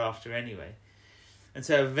me they're after anyway. And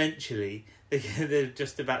so eventually they're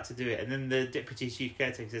just about to do it, and then the deputy chief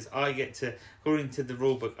caretaker says, according to the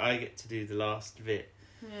rule book, I get to do the last bit.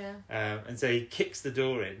 Yeah. And so he kicks the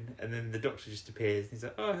door in, and then the doctor just appears, and he's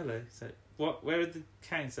like, oh, hello. He's like, what, where are the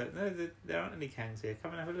Kangs? Like, no, there aren't any Kangs here, come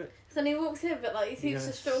and have a look. So then he walks in, but like he seems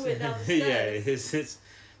to struggle down the stairs. It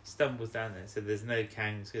stumbles down there, so there's no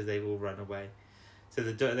Kangs because they've all run away. So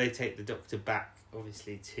they take the doctor back,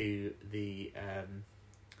 obviously, to the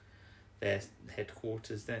their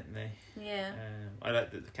headquarters, don't they? Yeah. I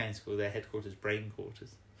like that the Kangs call their headquarters brain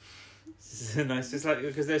quarters. It's nice, just like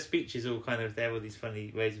because their speech is all kind of, they have all these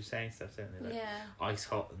funny ways of saying stuff, don't they? Like ice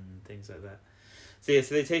hot and things like that. So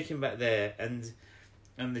they take him back there, and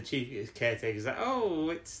the chief caretaker's like,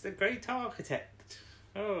 oh, it's the great architect.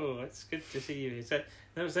 Oh, it's good to see you. So.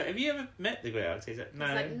 And I was like, have you ever met the great artist? He's like, no.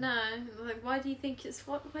 It's like, no. Like, why do you think it's...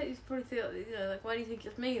 Why do you probably think... like, why do you think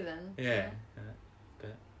it's me, then? Yeah.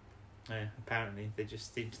 But, apparently, they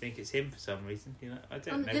just seem to think it's him for some reason. I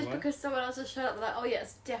don't know just why. Because someone else has showed up, they're like, oh, yeah,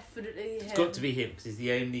 it's definitely him. It's got to be him, because he's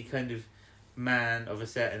the only kind of man of a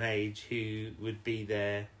certain age who would be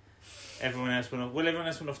there. Everyone else went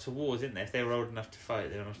off to war, didn't they? If they were old enough to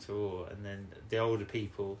fight, they went off to war. And then the older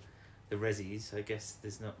people... The Rezzies, I guess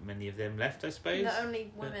there's not many of them left, I suppose. Not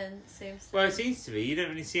only women, seems to Well, it seems to be. You don't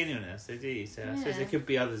really see anyone else, do you? So I suppose there could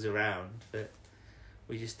be others around, but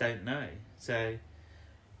we just don't know. So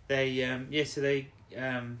they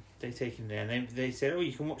take him there, and they said, oh,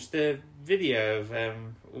 you can watch the video of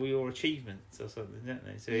all your achievements or something, don't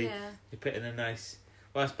they? So they put in a nice...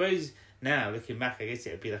 Well, I suppose now, looking back, I guess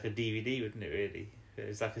it would be like a DVD, wouldn't it, really? It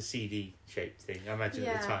was like a CD-shaped thing. I imagine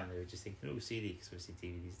at the time they were just thinking, oh, CD, because obviously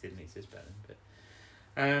DVDs didn't exist back then. But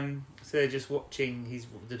so they're just watching.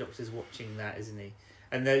 The doctor's watching that, isn't he?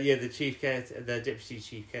 And the deputy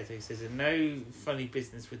chief caretaker says, "No funny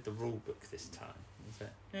business with the rule book this time." So,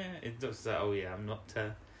 the doctor's like, "Oh yeah, I'm not.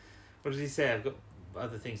 What does he say? I've got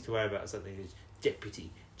other things to worry about." Or something. He's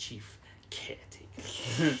deputy chief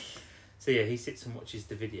caretaker. So yeah, he sits and watches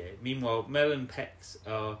the video. Meanwhile, Mel and Pex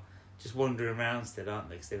are just wandering around still, aren't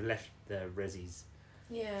they? Because they've left their resi's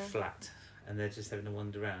flat, and they're just having to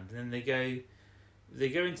wander around. And then they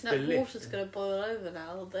go into the lift. That water's going to boil over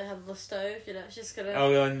now. They have the stove, it's just going to...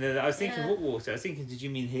 Oh, and I was thinking, what water? I was thinking, did you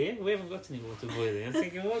mean here? We haven't got any water boiling. I was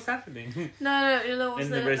thinking, what's happening? No, what's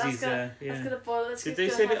in the resi's, that's going to boil. Did they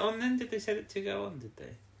set it on then? Did they set it to go on, did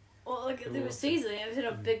they? Well, they were seasoning. It was in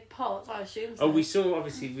a big pot, I assume so. Oh, we saw,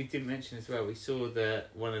 obviously, we did mention as well, we saw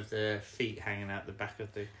one of the feet hanging out the back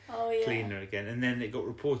of the cleaner again, and then it got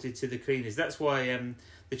reported to the cleaners. That's why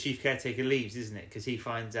the chief caretaker leaves, isn't it? Because he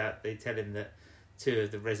finds out, they tell him that 2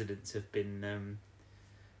 of the residents have been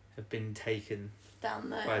taken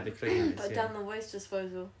down there by the cleaners. Down the waste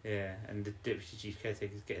disposal. Yeah, and the deputy chief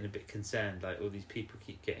caretaker is getting a bit concerned. Like, all these people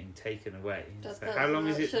keep getting taken away. How long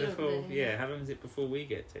is it before? How long is it before we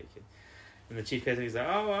get taken? And the chief caretaker's like,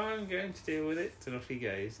 "Oh, well, I'm going to deal with it," and off he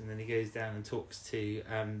goes. And then he goes down and talks to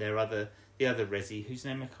the other resi, whose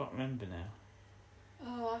name I can't remember now.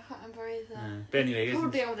 Oh, I can't remember either. No. But anyway, he'll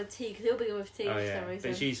probably be on with the tea, because he'll be with tea for some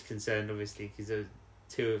reason. But she's concerned, obviously, because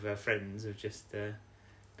 2 of her friends have just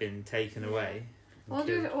been taken away. I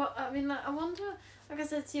wonder, I wonder, like I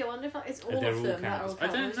said to you, I wonder if it's all of them that are all I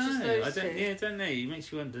don't know. I don't know. It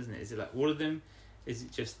makes you wonder, doesn't it? Is it like all of them? Is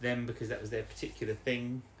it just them because that was their particular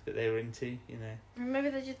thing that they were into? Maybe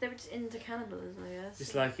they were just into cannibalism, I guess.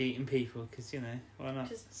 Just like eating people, because why not?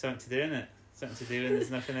 Something to do, innit? Something to do, and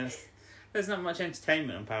there's nothing else. There's not much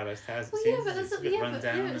entertainment on Paradise Towers. But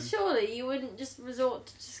surely you wouldn't just resort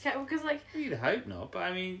to just because you'd hope not. But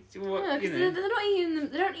I mean, what they're not eating them.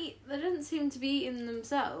 They don't eat. They don't seem to be eating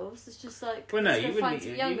themselves. It's just like. Well, no, you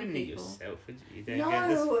wouldn't eat yourself, would you? No.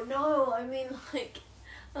 I mean,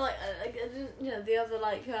 I didn't. The other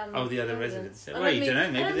the other residents. Well, you don't know.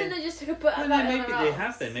 Maybe I think they just took a bit. Maybe they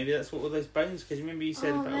have them. Maybe that's what all those bones. Because remember you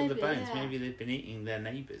said about all the bones. Yeah. Maybe they've been eating their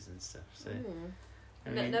neighbours and stuff. So. I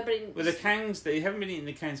mean, well, the Kangs, they haven't been eating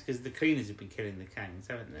the Kangs because the cleaners have been killing the Kangs,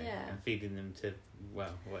 haven't they? Yeah. And feeding them to,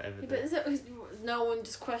 whatever. Yeah, but no one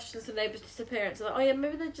just questions the neighbour's disappearance. Like,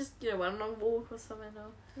 maybe they just, went on a walk or something. Or,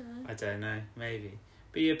 I don't know, maybe.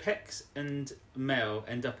 But Pex and Mel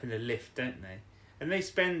end up in a lift, don't they? And they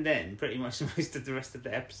spend then pretty much most of the rest of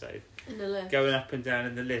the episode in the lift, going up and down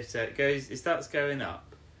in the lift. So it starts going up.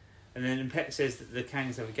 And then Peck says that the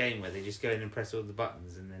Kangs have a game where they just go in and press all the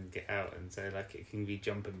buttons and then get out, and so it can be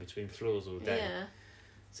jumping between floors all day. Yeah.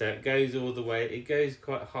 So it goes all the way. It goes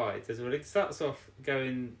quite high. It starts off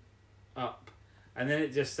going up, and then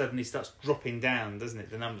it just suddenly starts dropping down, doesn't it?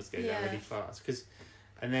 The numbers go down really fast because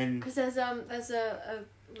there's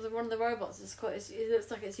one of the robots. It looks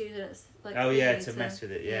like it's using its to mess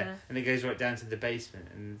with it. Yeah, and it goes right down to the basement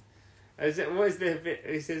and. What is the bit?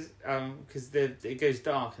 He says, because it goes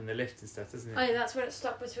dark in the lift and stuff, doesn't it? Oh, yeah, that's where it's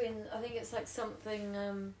stuck between. I think it's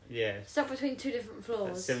something. Stuck between 2 different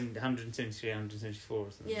floors. 173, 174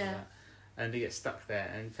 or something. Yeah. Like that. And he gets stuck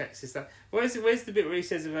there, and Fex is stuck. Where's the bit where he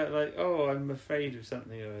says about I'm afraid of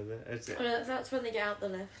something or other? That's when they get out the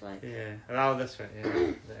lift, Yeah. Oh, that's right.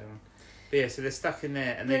 Yeah. There. But yeah, so they're stuck in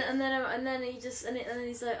there, and then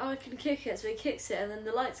he's like, I can kick it, so he kicks it, and then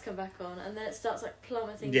the lights come back on, and then it starts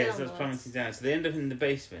plummeting down. Yeah, it starts plummeting down. So they end up in the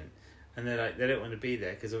basement, and they're they don't want to be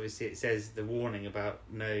there because obviously it says the warning about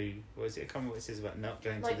no. What is it? I can't remember what it says about not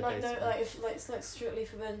going to the basement. It's strictly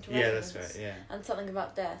forbidden to residents. Yeah, that's right. Yeah. And something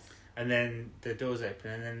about death. And then the doors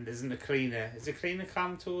open, and then isn't a cleaner? Is a cleaner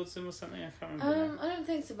come towards them or something? I can't remember. I don't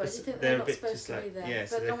think so, but I think they're not supposed to be there. Yeah,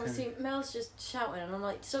 but obviously Mel's just shouting, and I'm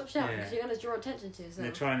like, stop shouting, because you're going to draw attention to yourself. And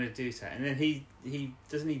they're trying to do that, and then he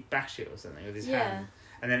doesn't he bash it or something with his hand,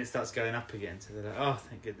 and then it starts going up again. So they're like, oh,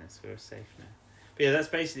 thank goodness, we're safe now. But yeah, that's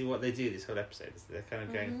basically what they do this whole episode. Is they're kind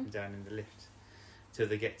of going up and down in the lift till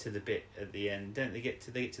they get to the bit at the end. Don't they get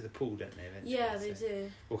to the pool? Don't they? Eventually? Yeah, they do.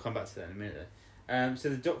 We'll come back to that in a minute though. So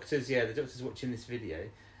the doctor's watching this video,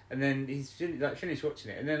 and then he's finished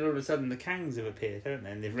watching it, and then all of a sudden the Kangs have appeared, haven't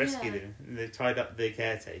they? And they've rescued him, and they've tied up the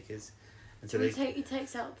caretakers. And so he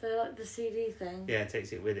takes out the CD thing. Yeah,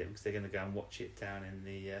 takes it with him because they're going to go and watch it down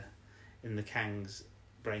in the Kangs'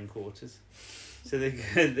 brain quarters. So they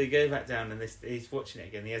go back down, and he's watching it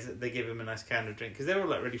again. They give him a nice can of drink because they're all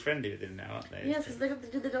really friendly with him now, aren't they? Yeah, because they got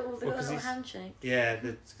a little handshake. Yeah,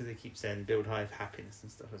 because they keep saying build hive happiness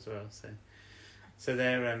and stuff as well. So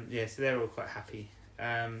they're all quite happy.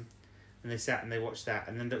 And they sat and they watched that,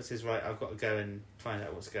 and then Doc says, right, I've got to go and find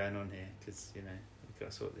out what's going on here because we've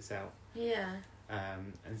got to sort this out. Yeah.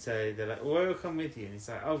 And so they're like, well, we'll come with you. And he's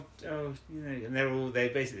like, oh, and they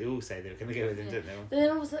basically all say they're going to go with him, don't they? But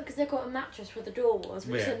then also, because they've got a mattress where the door was,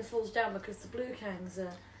 which then falls down because the blue Kangs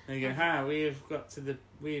are... And you go, we've got to the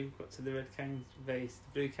red Kangs base,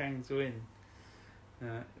 the blue Kangs win.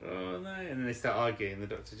 Oh no! And then they start arguing. The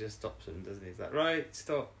doctor just stops them, doesn't he? He's like, right,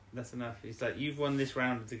 stop. That's enough. He's like, you've won this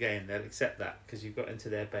round of the game. They'll accept that because you've got into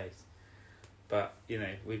their base. But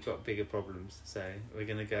we've got bigger problems. So we're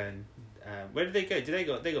gonna go and where do they go?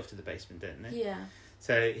 They go off to the basement, don't they? Yeah.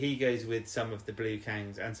 So he goes with some of the blue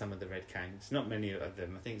Kangs and some of the red Kangs. Not many of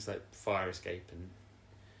them. I think it's like fire escape and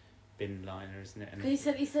bin liner, isn't it? And he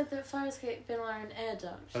said that fire escape, bin liner, and air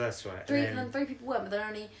duct. Oh, that's right. Three people went, but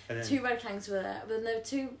then two red Kangs were there. But then there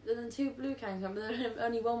were two blue Kangs went, but then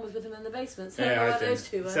only one was with them in the basement. So those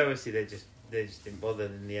two were. So obviously they just didn't bother.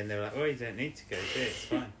 And in the end, they were like, "Oh, you don't need to go. Do it. It's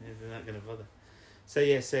fine. They're not going to bother." So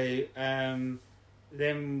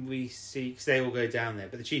then we see, because they all go down there,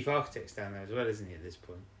 but the chief architect's down there as well, isn't he? At this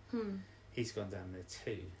point, he's gone down there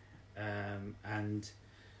too, and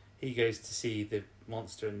he goes to see the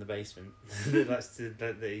monster in the basement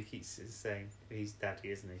that he keeps saying he's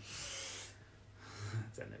daddy, isn't he?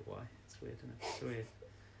 I don't know why. It's weird, isn't it?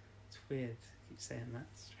 It's weird. He keeps saying that.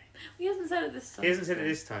 It's strange. He hasn't said it this time. He hasn't said it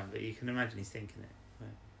this time, but you can imagine he's thinking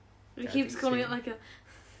it. He keeps calling it like a...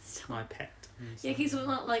 my pet. Yeah, he keeps calling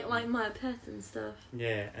it like my pet and stuff.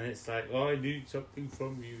 Yeah, and it's like, oh, I need something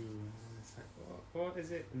from you. And it's like, what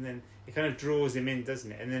is it? And then it kind of draws him in,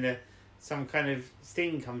 doesn't it? And then some kind of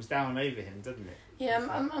sting comes down over him, doesn't it?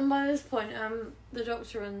 Yeah, and by this point, the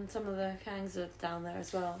doctor and some of the Kangs are down there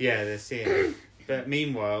as well. Yeah, they're seeing it. But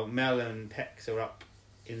meanwhile, Mel and Pex are up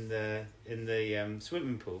in the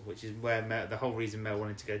swimming pool, which is where the whole reason Mel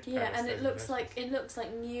wanted to go to Paradise. Yeah, and it looks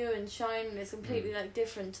like new and shiny. It's completely like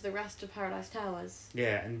different to the rest of Paradise Towers.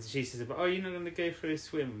 Yeah, and she says, "Oh, you're not going to go for a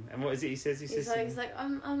swim." And what is it he says? He's like,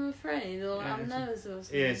 I'm afraid, or I'm nervous, or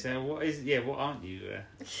something. Yeah. So what aren't you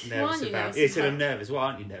nervous about? Nervous yeah, so I'm nervous. What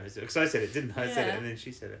aren't you nervous about? Because I said it, didn't I? I said it, and then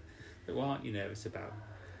she said it. But what aren't you nervous about?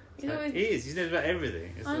 He is. He's nervous about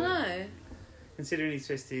everything. I know. Considering he's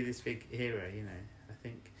supposed to be this big hero,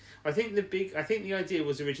 I think the idea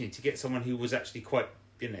was originally to get someone who was actually quite,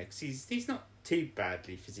 because he's not too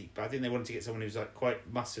badly physique, but I think they wanted to get someone who was like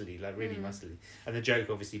quite muscly, like really muscly, and the joke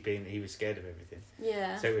obviously being that he was scared of everything.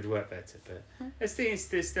 Yeah. So it would work better, but it's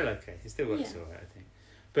still okay. It still works alright, I think.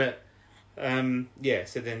 But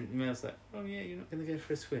so then Mel's like, oh yeah, you're not going to go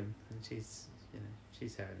for a swim, and she's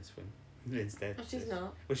having a swim instead. Oh, she's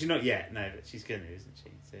not. Well, she's not yet, no, but she's going to, isn't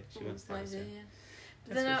she? So she wants to have a swim. Yeah.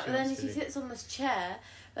 But then she sits on this chair,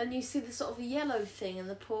 and you see the sort of yellow thing in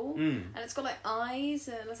the pool, and it's got like eyes,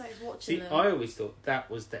 and it looks like it's watching them. I always thought that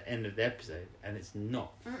was the end of the episode, and it's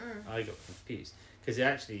not. I got confused because it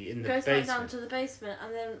actually in the basement. It goes back down to the basement,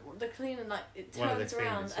 and then the cleaner it turns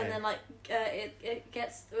around, and then it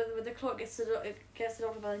gets with the claw, it gets it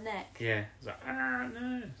off by the neck. Yeah, it's like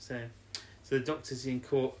no. So the doctor's in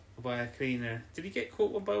court by a cleaner. Did he get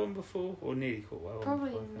caught one by one before, or nearly caught by one?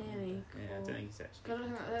 Probably nearly. Yeah, I don't think he's actually. I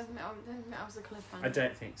don't think that was a cliffhanger. I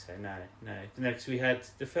don't think so. No, because we had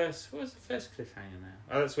the first. What was the first cliffhanger now?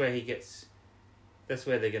 Oh, that's where he gets. That's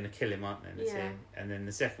where they're going to kill him, aren't they? Yeah. And then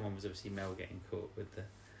the second one was obviously Mel getting caught with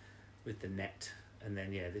the net. And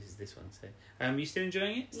then this is this one. So, you still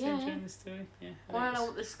enjoying it? Still enjoying the story? Yeah. I don't know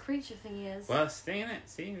what this creature thing is. Well, it's the thing, innit?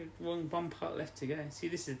 See, one part left to go. See,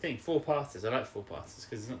 this is the thing. 4-parters. I like 4-parters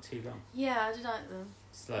because it's not too long. Yeah, I do like them.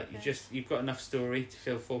 It's like you've got enough story to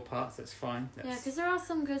fill 4 parts. That's fine. Yeah, because there are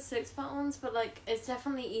some good 6-part ones, but it's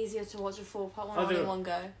definitely easier to watch a 4-part one in one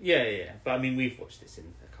go. Yeah. But I mean, we've watched this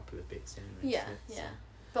in a couple of bits anyway. Yeah.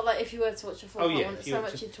 But if you were to watch a 4-part one, it's so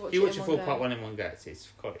much easier to watch it in one go. You watch a 4-part one in one go, it's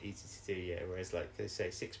quite easy to do, whereas they say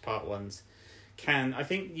 6-part ones I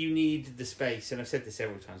think you need the space, and I've said this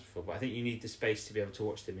several times before, but I think you need the space to be able to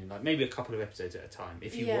watch them in maybe a couple of episodes at a time,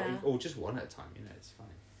 if you want, or just one at a time, it's fine.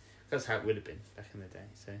 That's how it would have been back in the day.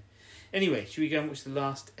 So anyway, should we go and watch the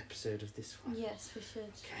last episode of this one? Yes, we should.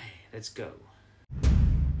 Okay, let's go.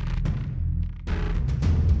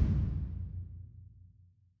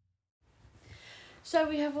 So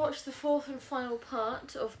we have watched the 4th and final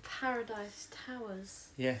part of Paradise Towers.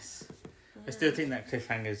 Yes. Yeah. I still think that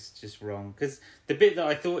cliffhanger's just wrong. Because the bit that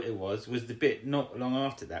I thought it was the bit not long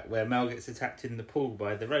after that where Mel gets attacked in the pool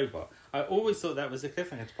by the robot. I always thought that was the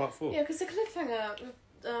cliffhanger to part 4. Yeah, because the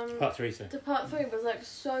cliffhanger... part 3, sorry. The part 3 was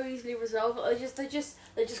so easily resolved. They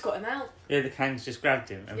just got him out. Yeah, the Kangs just grabbed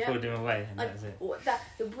him and pulled him away, and that was it.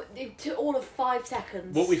 It took all of 5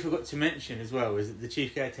 seconds. What we forgot to mention as well was that the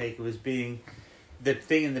chief caretaker was being the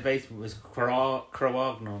thing in the basement was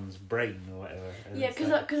Croagnon's brain or whatever. Yeah,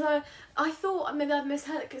 because I thought maybe I'd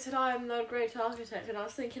misheard it because it said I am the great architect, and I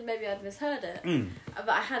was thinking maybe I'd misheard it, but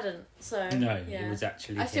I hadn't. So no, it was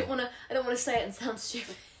actually. I don't want to say it and sound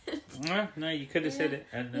stupid. No, you could have said it.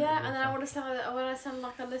 And then I want to sound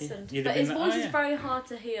like I listened. But his voice is very hard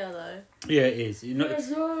to hear, though. Yeah, it is. You're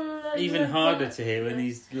not even harder to hear when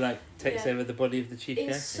he's takes over the body of the chief.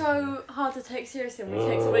 It's so hard to take seriously when he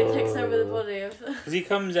takes over the body of. Because he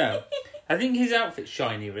comes out. I think his outfit's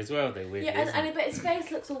shinier as well, though. Weirdly, but his face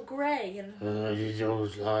looks all grey and. He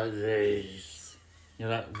goes like this. You're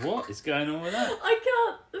like, what is going on with that? I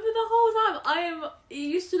can't. For the whole time, you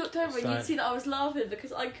used to look over and you'd see that I was laughing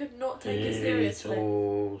because I could not take it seriously. He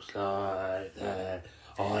talks like that.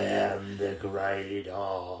 I am the great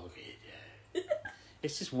architect.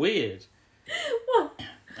 It's just weird. What?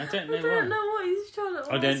 I don't know what he's trying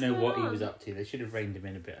to. I don't know what he was up to. They should have reined him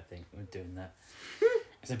in a bit, I think, when doing that.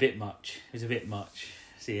 It's a bit much. It was a bit much.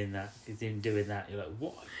 Seeing that, he's even doing that, you're like,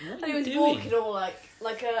 what are you doing? Walking all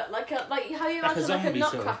like how you imagine like a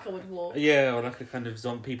nutcracker would walk. Yeah, or like a kind of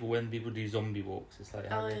when people do zombie walks, it's like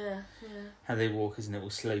how they walk, isn't it?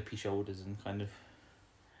 All slopey shoulders and kind of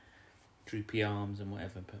droopy arms and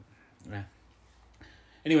whatever. But yeah.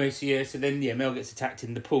 Anyway, so then Mel gets attacked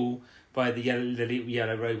in the pool by the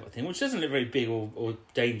yellow robot thing, which doesn't look very big or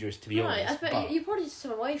dangerous, to be honest. Right, I bet you probably just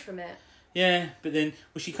swim away from it. Yeah, but then,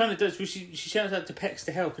 she kind of does. She shouts out to Pex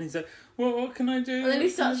to help, and he's like, "Well, what can I do?" And then he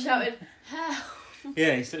starts shouting, "Help!"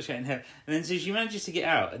 Yeah, he starts shouting help, and then so she manages to get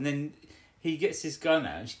out, and then he gets his gun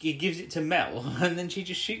out, and he gives it to Mel, and then she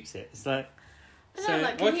just shoots it. It's like,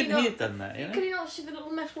 why couldn't he have done that? You know? Could he not shoot the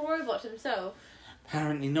little metal robot himself?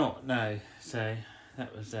 Apparently not. No. So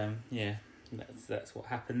that was that's what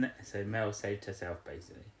happened there. So Mel saved herself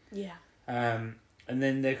basically. Yeah. And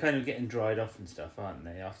then they're kind of getting dried off and stuff, aren't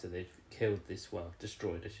they? After they've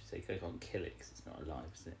destroyed, I should say. They can't kill it because it's not alive,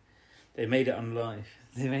 is it? They made it unalive.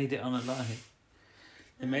 They made it unalive.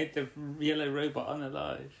 They made the yellow robot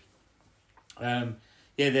unalive.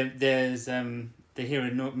 There's they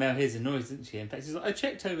hear Mel hears a noise, doesn't she? And Pex is like, I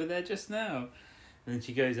checked over there just now. And then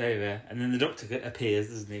she goes over, and then the doctor appears,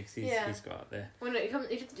 doesn't he? Because he's got up there. Well, no, he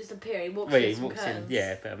doesn't just appear. He walks in some curtains.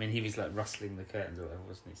 Yeah, but I mean, he was like rustling the curtains or whatever,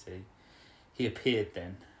 wasn't he? So he appeared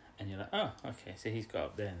then, and you're like, oh, okay, so he's got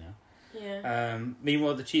up there now. Yeah.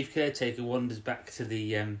 Meanwhile, the chief caretaker wanders back to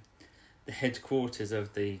the headquarters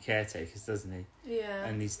of the caretakers, doesn't he? Yeah.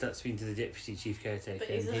 And he starts speaking to the deputy chief caretaker,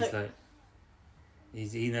 and he's like,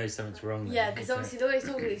 he knows something's wrong. There. Yeah, because obviously the way he's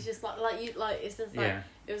talking, he's just it's just like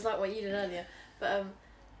it was like what you did earlier,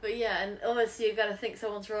 but yeah, and obviously you're gonna think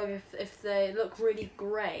someone's wrong if they look really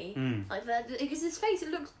grey like that, because his face, it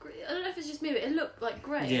looks. I don't know if it's just me, but it looked like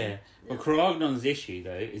grey. Yeah. Well, Croagnon's issue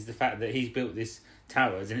though is the fact that he's built this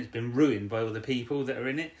towers and it's been ruined by all the people that are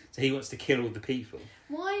in it, so he wants to kill all the people.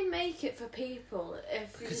 Why make it for people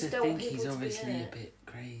if you just don't want people to be in it? Because I think he's obviously a bit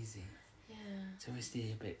crazy. Yeah. He's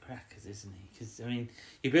obviously a bit crackers, isn't he? Because I mean,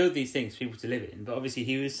 you build these things for people to live in, but obviously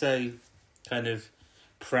he was so kind of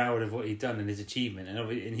proud of what he'd done and his achievement,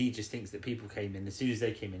 and he just thinks that people came in, as soon as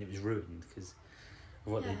they came in, it was ruined because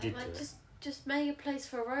of what they did to it. Just make a place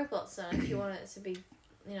for robots then, if you want it to be,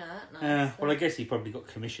 that nice. Well, I guess he probably got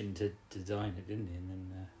commissioned to design it, didn't he? And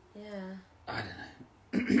then I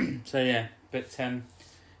don't know. So yeah, but so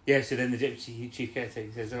then the deputy chief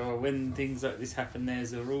caretaker says, "Oh, when things like this happen,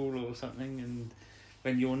 there's a rule or something, and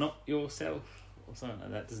when you're not yourself or something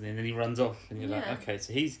like that, doesn't he?" And then he runs off, and you're like, okay,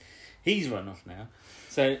 so he's run off now.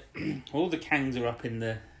 So all the Kangs are up in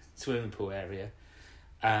the swimming pool area,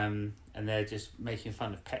 and they're just making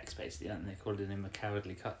fun of Pex, basically, aren't they? Calling him a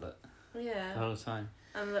cowardly cutlet. Yeah. The whole time.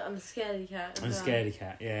 I'm a scaredy cat. I'm a scaredy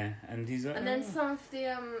cat, yeah. And he's like, and then some of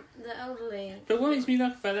the elderly. But what makes me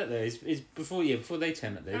laugh about that though is before they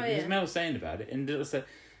turn up there, because Mel's saying about it, and it's like,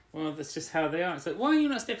 well, that's just how they are. It's like, why are you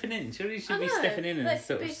not stepping in? Surely you should be stepping in and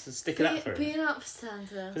sort of sticking up for it. Be an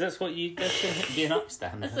upstander. Because that's what you. That's be an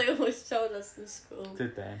upstander. As they always told us in school.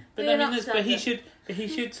 Did they? But he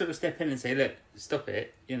should sort of step in and say, look, stop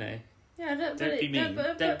it. Yeah, don't be mean.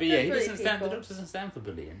 Don't be. He doesn't stand. The doctor doesn't stand for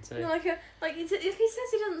bullying. So if he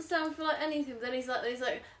says he doesn't stand for anything, then he's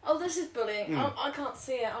like, oh, this is bullying. I can't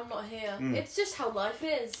see it. I'm not here. It's just how life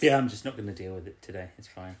is. Yeah, I'm just not going to deal with it today. It's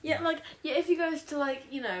fine. Yeah, if he goes to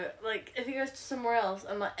if he goes to somewhere else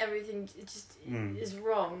and everything just is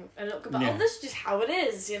wrong and look about, oh, this is just how it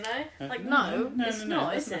is, No, it's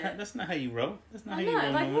not. Is it? That's not how you roll. That's not how you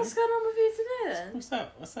roll. What's going on with you today then?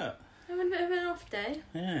 What's up? Having a bit of an off day.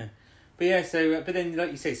 Yeah. But yeah, so but then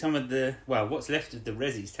like you say, some of the what's left of the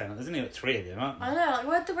Resi's town? There's only like 3 of them, aren't there? I know. Like,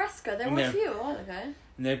 where'd the rest go? There were a few a while ago.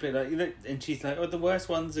 And they're a bit like, you look, and she's like, oh, the worst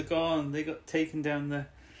ones are gone. They got taken down the.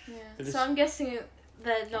 Yeah. So I'm guessing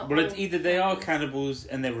they're not. Well, either they are cannibals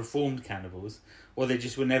and they're reformed cannibals, or they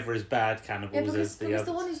just were never as bad cannibals as the others. Because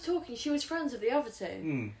the one who's talking, she was friends with the other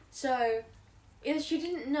two. So. Yeah, she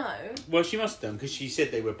didn't know. Well, she must have done, because she said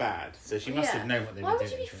they were bad, so she must have known what they were doing. Why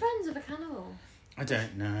would you be friends with a cannibal? I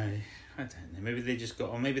don't know. Maybe they just got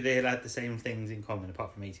on. Maybe they had the same things in common,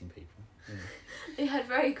 apart from eating people. Yeah. They had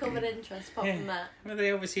very common interests, apart from that. Well,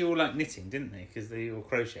 they obviously all like knitting, didn't they? Because they all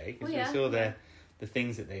crochet, because we saw the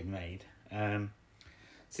things that they'd made.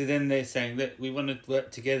 So then they're saying that we want to work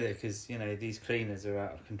together, because, you know, these cleaners are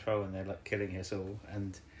out of control and they're like killing us all,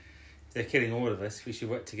 and... they're killing all of us. We should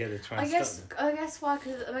work together to try and stop them. I guess why?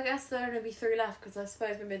 Because I guess there are going to be 3 left. Because I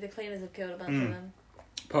suppose maybe the cleaners have killed a bunch of them.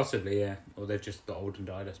 Possibly, yeah. Or they've just got old and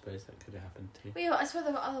died. I suppose that could have happened too. Well, yeah, I suppose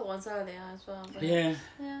there were other ones earlier as well. But yeah.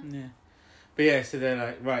 But yeah, so they're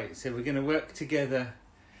like, right. So we're going to work together.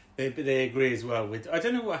 They agree as well with. I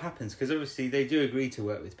don't know what happens, because obviously they do agree to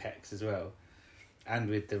work with Pecs as well. And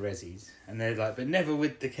with the Resis, and they're like, but never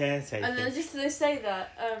with the caretaker. And then just they say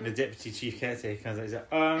that the deputy chief caretaker comes out.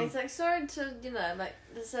 He's like, sorry to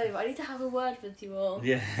say, but I need to have a word with you all.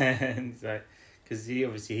 Yeah, and it's like, because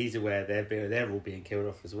he's aware they're all being killed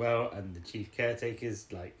off as well, and the chief caretaker's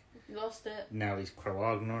like lost it. Now he's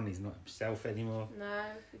Croagnon. He's not himself anymore. No,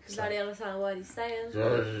 because I don't understand what he's saying.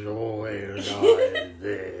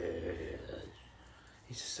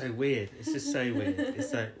 It's just so weird. It's just so weird.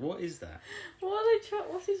 It's like, what is that?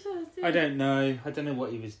 What's he trying to do? I don't know. I don't know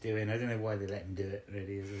what he was doing. I don't know why they let him do it,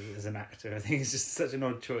 really, as an actor. I think it's just such an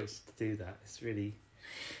odd choice to do that. It's really...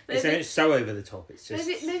 It's so over the top. It's just...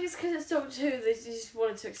 Maybe it's because it's Doctor Who, they just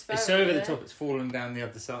wanted to experiment. It's so over the top, it's fallen down the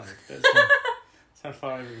other side. That's how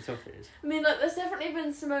far over the top it is. I mean, like, there's definitely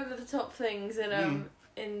been some over the top things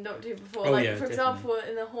in Doctor Who before. For example,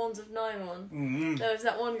 in the Horns of Nymon, there was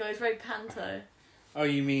that one guy who's very panto. Oh,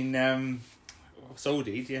 you mean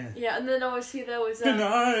Soldeed, yeah. Yeah, and then obviously there was... And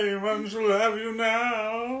I want to love you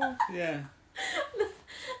now. Yeah. And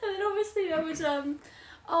then obviously there was... I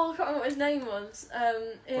can't remember what his name was.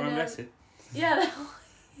 Brian Blessed. Yeah,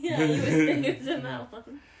 he was in that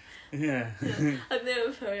one. Yeah. I knew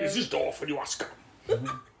it for you. It's just off when you ask him.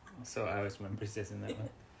 I saw Alice when Princess in that one.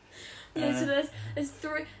 Yeah, so there's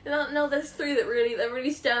 3. No, there's 3 that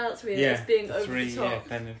really stand out to me as being over the top. Yeah,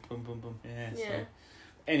 kind of boom, boom, boom. Yeah. So.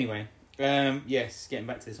 Anyway, yes, getting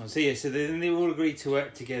back to this one. So yeah, so then they all agree to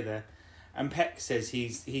work together, and Peck says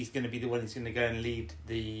he's going to be the one who's going to go and lead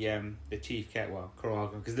the chief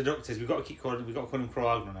Croagnon, because the doctor says we've got to call him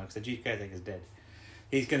Croagnon now because the chief caretaker's dead.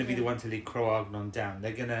 He's going to be the one to lead Croagnon down.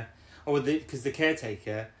 They're gonna because the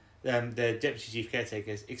caretaker, the deputy chief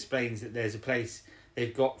caretaker explains that there's a place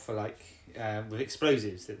they've got for with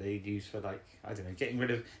explosives that they use for I don't know, getting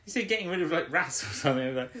rid of rats or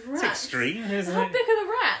something. It's extreme. How big are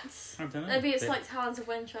the rats? I don't know. Maybe it's like Talons of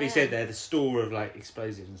Winter. But he said they're the store of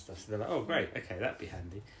explosives and stuff. So they're like, oh great, okay, that'd be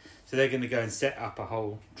handy. So they're going to go and set up a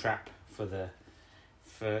whole trap for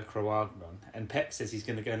Croagnon. And Peck says he's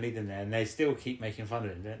going to go and lead them there, and they still keep making fun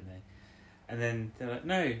of him, don't they? And then they're like,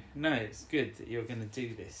 no, it's good that you're going to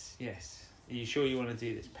do this. Yes, are you sure you want to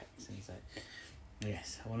do this, Peck? And he's like,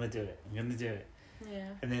 yes, I want to do it. I'm going to do it. Yeah.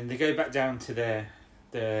 And then they go back down to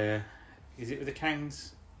is it with the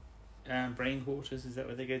Kangs brain quarters? Is that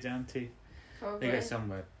where they go down to? Probably. They go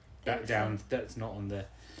somewhere back down. That's not on the...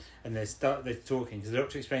 And they're talking, because the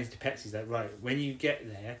doctor explains to Pex, he's like, right, when you get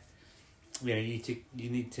there, you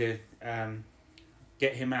need to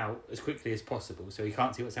get him out as quickly as possible so he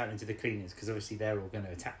can't see what's happening to the cleaners, because obviously they're all going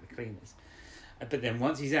to attack the cleaners. But then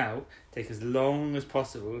once he's out, take as long as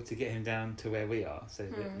possible to get him down to where we are, so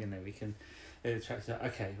that we can. The tractor.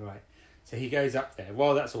 Okay, right. So he goes up there.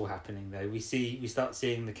 While that's all happening, though, we start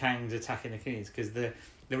seeing the Kangs attacking the cleaners, because the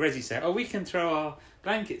Resi say, "Oh, we can throw our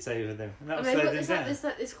blankets over them," and that'll slow them down. There's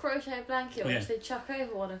this crochet blanket which they chuck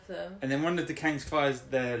over one of them. And then one of the Kangs fires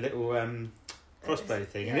their little crossbow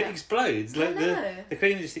thing, and it explodes. The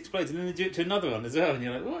cleaner just explodes, and then they do it to another one as well, and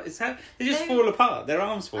you're like, what is happening? They just fall apart. Their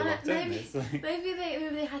arms fall off, don't they? Maybe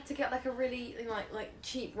they had to get a really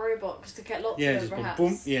cheap robot just to get lots of them, perhaps.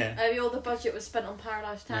 Boom, Maybe all the budget was spent on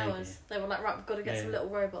Paradise Towers. Maybe. They were like, right, we've got to get some little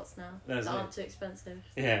robots now that aren't too expensive.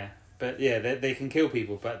 Yeah. But yeah, they can kill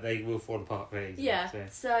people, but they will fall apart very easily. Yeah.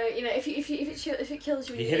 So if it kills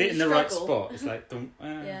you, you hit it in the right spot. It's like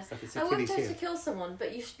yeah. I wouldn't try to kill someone, but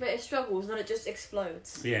it struggles and then it just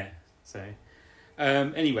explodes. Yeah. So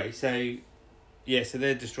anyway, so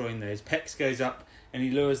they're destroying those. Pex goes up And he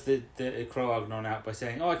lures the Croagnon out by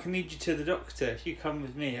saying, I can lead you to the doctor. If you come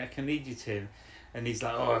with me, I can lead you to him. And he's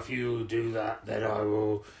like, if you do that, then I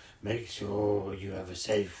will make sure you have a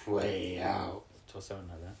safe way out. Or something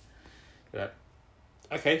like that. But,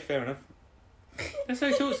 okay, fair enough. That's how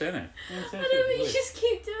he talks, isn't it? I know, but you just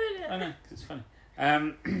keep doing it. I know, because it's funny.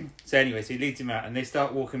 So anyway, so he leads him out, and they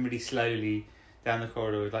start walking really slowly down the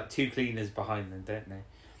corridor with like 2 cleaners behind them, don't they?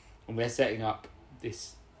 And we're setting up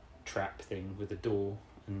this trap thing with a door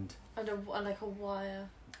and like a wire.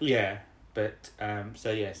 Yeah, but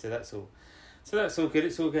so that's all. So that's all good.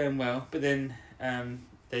 It's all going well. But then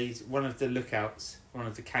one of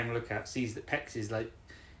the Kang lookouts sees that Pex is like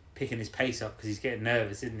picking his pace up because he's getting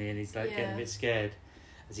nervous, isn't he? And he's like getting a bit scared,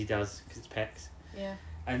 as he does, because it's Pex. Yeah.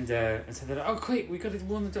 And so they're like, quick, we got to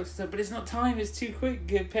warn the doctor. But it's not time. It's too quick.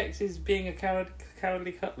 Pex is being a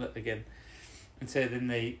cowardly cutlet again. And so then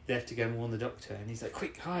they have to go and warn the doctor, and he's like,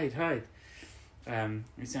 quick, hide.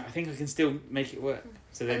 He's like, I think I can still make it work.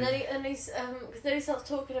 So then, and he's because then he starts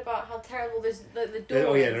talking about how terrible the door is.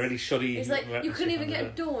 Oh yeah, they're really shoddy. He's like, you couldn't even get a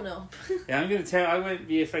doorknob. Yeah, I won't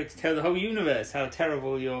be afraid to tell the whole universe how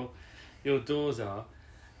terrible your doors are.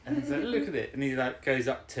 And he's like, look at it, and he like goes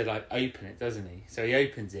up to like open it, doesn't he? So he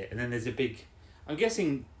opens it, and then there's a big. I'm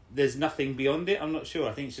guessing there's nothing beyond it. I'm not sure.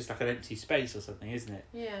 I think it's just like an empty space or something, isn't it?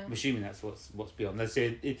 Yeah. I'm assuming that's what's beyond.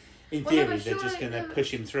 In theory, they're just going to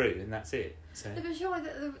push him through, and that's it. So. No, but surely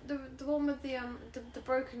the one with the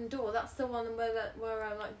broken door, that's the one where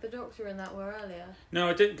like the doctor and that were earlier. No,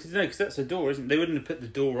 I don't. Because that's a door, isn't it? They wouldn't have put the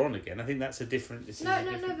door on again. I think that's a different.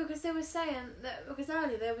 No, because they were saying that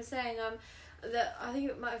earlier they were saying that I think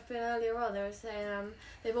it might have been earlier on. They were saying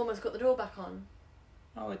they've almost got the door back on.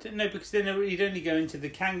 Oh, I don't know, because then you'd only go into the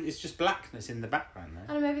Kang. It's just blackness in the background there.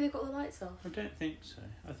 I don't know, maybe they've got the lights off. I don't think so.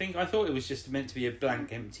 I thought it was just meant to be a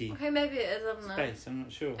blank, empty. Okay, maybe it is. I don't know. Space. I'm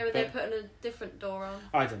not sure. Maybe they're putting a different door on.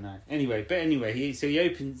 I don't know. Anyway, he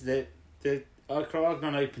opens the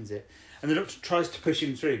Croagnon opens it, and the doctor tries to push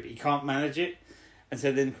him through, but he can't manage it, and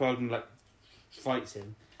so then Croagnon like fights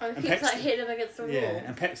him. Oh, he keeps hitting him against the wall. Yeah,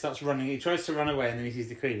 and Peck starts running. He tries to run away, and then he sees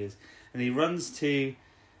the cleaners, and he runs to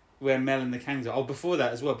where Mel and the Kangs are. Oh, before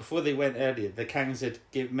that as well, before they went earlier, the Kangs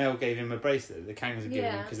Mel gave him a bracelet that the Kangs had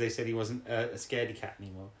given him because they said he wasn't a scaredy cat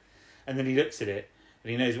anymore. And then he looks at it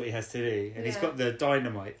and he knows what he has to do. And he's got the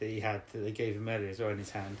dynamite that he had that they gave him earlier as well in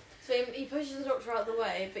his hand. So he pushes the doctor out of the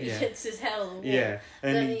way, but he hits his head on the wall. Yeah,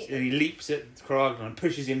 and then he leaps at Croagnon and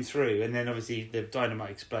pushes him through, and then obviously the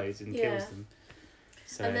dynamite explodes and kills them.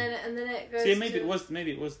 So, and then it goes. So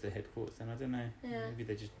maybe it was the headquarters then. I don't know. Yeah. Maybe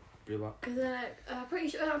they just blew up. Because then I'm pretty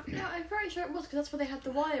sure it was because that's where they had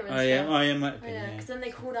the wire and stuff. Yeah, might have been. Yeah, because then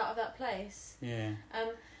they crawled out of that place. Yeah.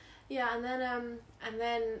 And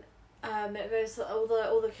then it goes all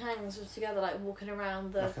the Kangs were together like walking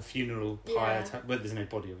around the like a funeral pyre. Well, there's no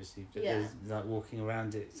body obviously, but there's like walking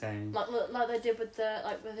around it saying like they did with the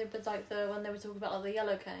when they were talking about like the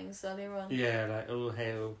yellow Kangs earlier on. Yeah, like all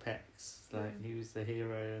hail Pex. Like he was the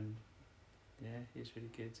hero and he was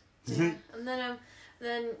really good. Yeah. And then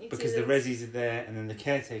you because the Rezzies are there and then the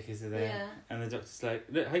caretakers are there and the doctor's like,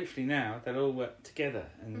 look, hopefully now they'll all work together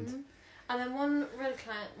and and then one red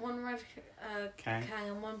Kang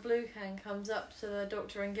and one blue Kang comes up to the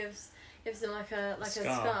doctor and gives him like a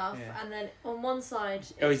scarf and then on one side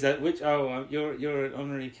he's like, which you're an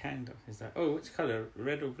honorary Kang doctor. He's like, which colour,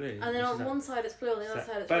 red or blue? And then on one side it's blue, on the other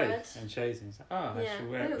side it's red. And shows him. He's like, I should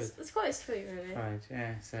wear it. It's quite sweet, really. Right,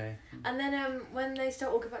 yeah. So. And then when they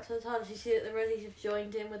start walking back to the TARDIS, you see that the Rezzies have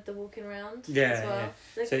joined in with the walking around as well.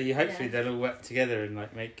 Yeah. So hopefully they'll all work together and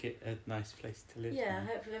like make it a nice place to live. Yeah,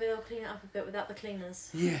 hopefully maybe they'll clean it up a bit without the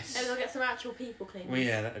cleaners. Yes. Maybe they'll get some actual people cleaners. Well,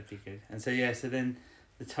 yeah, that would be good. And so then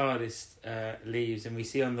the TARDIS leaves, and we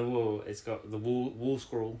see on the wall it's got the wall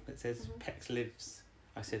scroll that says Pex lives.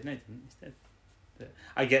 I said no, it didn't. It's dead. But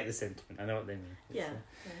I get the sentiment. I know what they mean.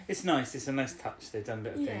 It's nice. It's a nice touch. They've done a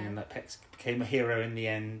little thing, and that Pex became a hero in the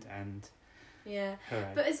end, and. Yeah,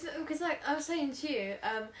 hooray. But it's because like I was saying to you,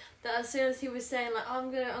 that as soon as he was saying like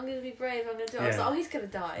I'm gonna be brave, I'm gonna do it, I was like, he's gonna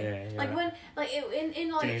die. Yeah, like when like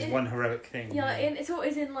in like it's one heroic thing. Yeah, like it's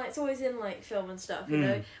always in like film and stuff. You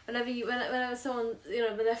know, whenever someone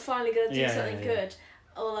when they're finally gonna do something good.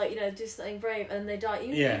 Or like do something brave and they die.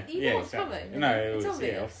 You know what's coming. No, it's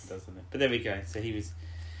obvious. It often doesn't it? But there we go. So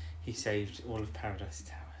he saved all of Paradise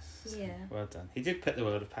Towers. Yeah. Well done. He did put the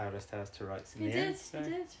world of Paradise Towers to rights in the end. He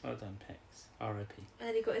did. Well done, Pex. R.I.P. And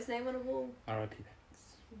then he got his name on a wall. R.I.P.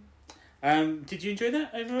 Pex. Did you enjoy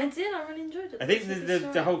that overall? I did. I really enjoyed it. I think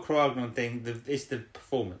the whole Croagnon thing. It's the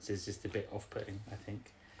performance is just a bit off-putting. I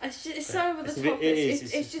think. It's so over the top.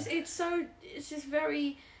 It's just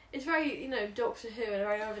very. It's very, Doctor Who and a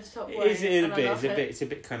very over the top way. It's a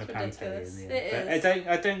bit kind of panty in the end.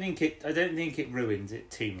 But I don't think it ruins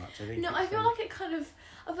it too much. I feel like it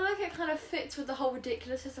kind of fits with the whole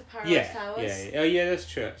ridiculousness of Paradise Towers. Yeah. Oh yeah, that's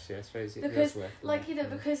true. Actually, I suppose it does work.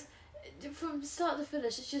 Because from start to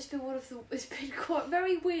finish, it's just been it's been quite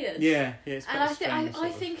very weird. Yeah. It's quite and I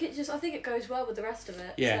think it goes well with the rest of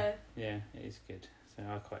it. Yeah. So. Yeah, it is good. So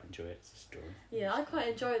I quite enjoy it as a story. Yeah, I quite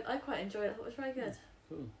enjoyed it. I thought it was very good.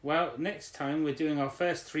 Cool. Well, next time we're doing our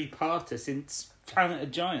first 3-parter since Planet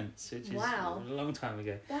of Giants, which is a long time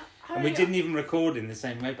ago. And we didn't even record in the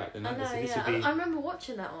same way back then. I know, I remember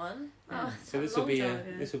watching that one. Yeah. So this will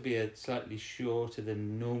be a slightly shorter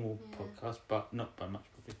than normal podcast, but not by much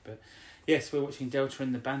probably. But yes, we're watching Delta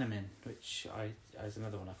and the Bannermen, which is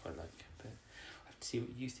another one I quite like. But I have to see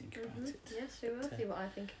what you think about it. Yes, we will see what I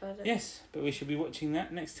think about it. Yes, but we should be watching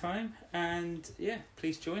that next time. And yeah,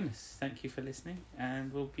 please join us. Thank you for listening,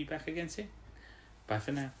 and we'll be back again soon. Bye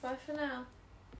for now. Bye for now.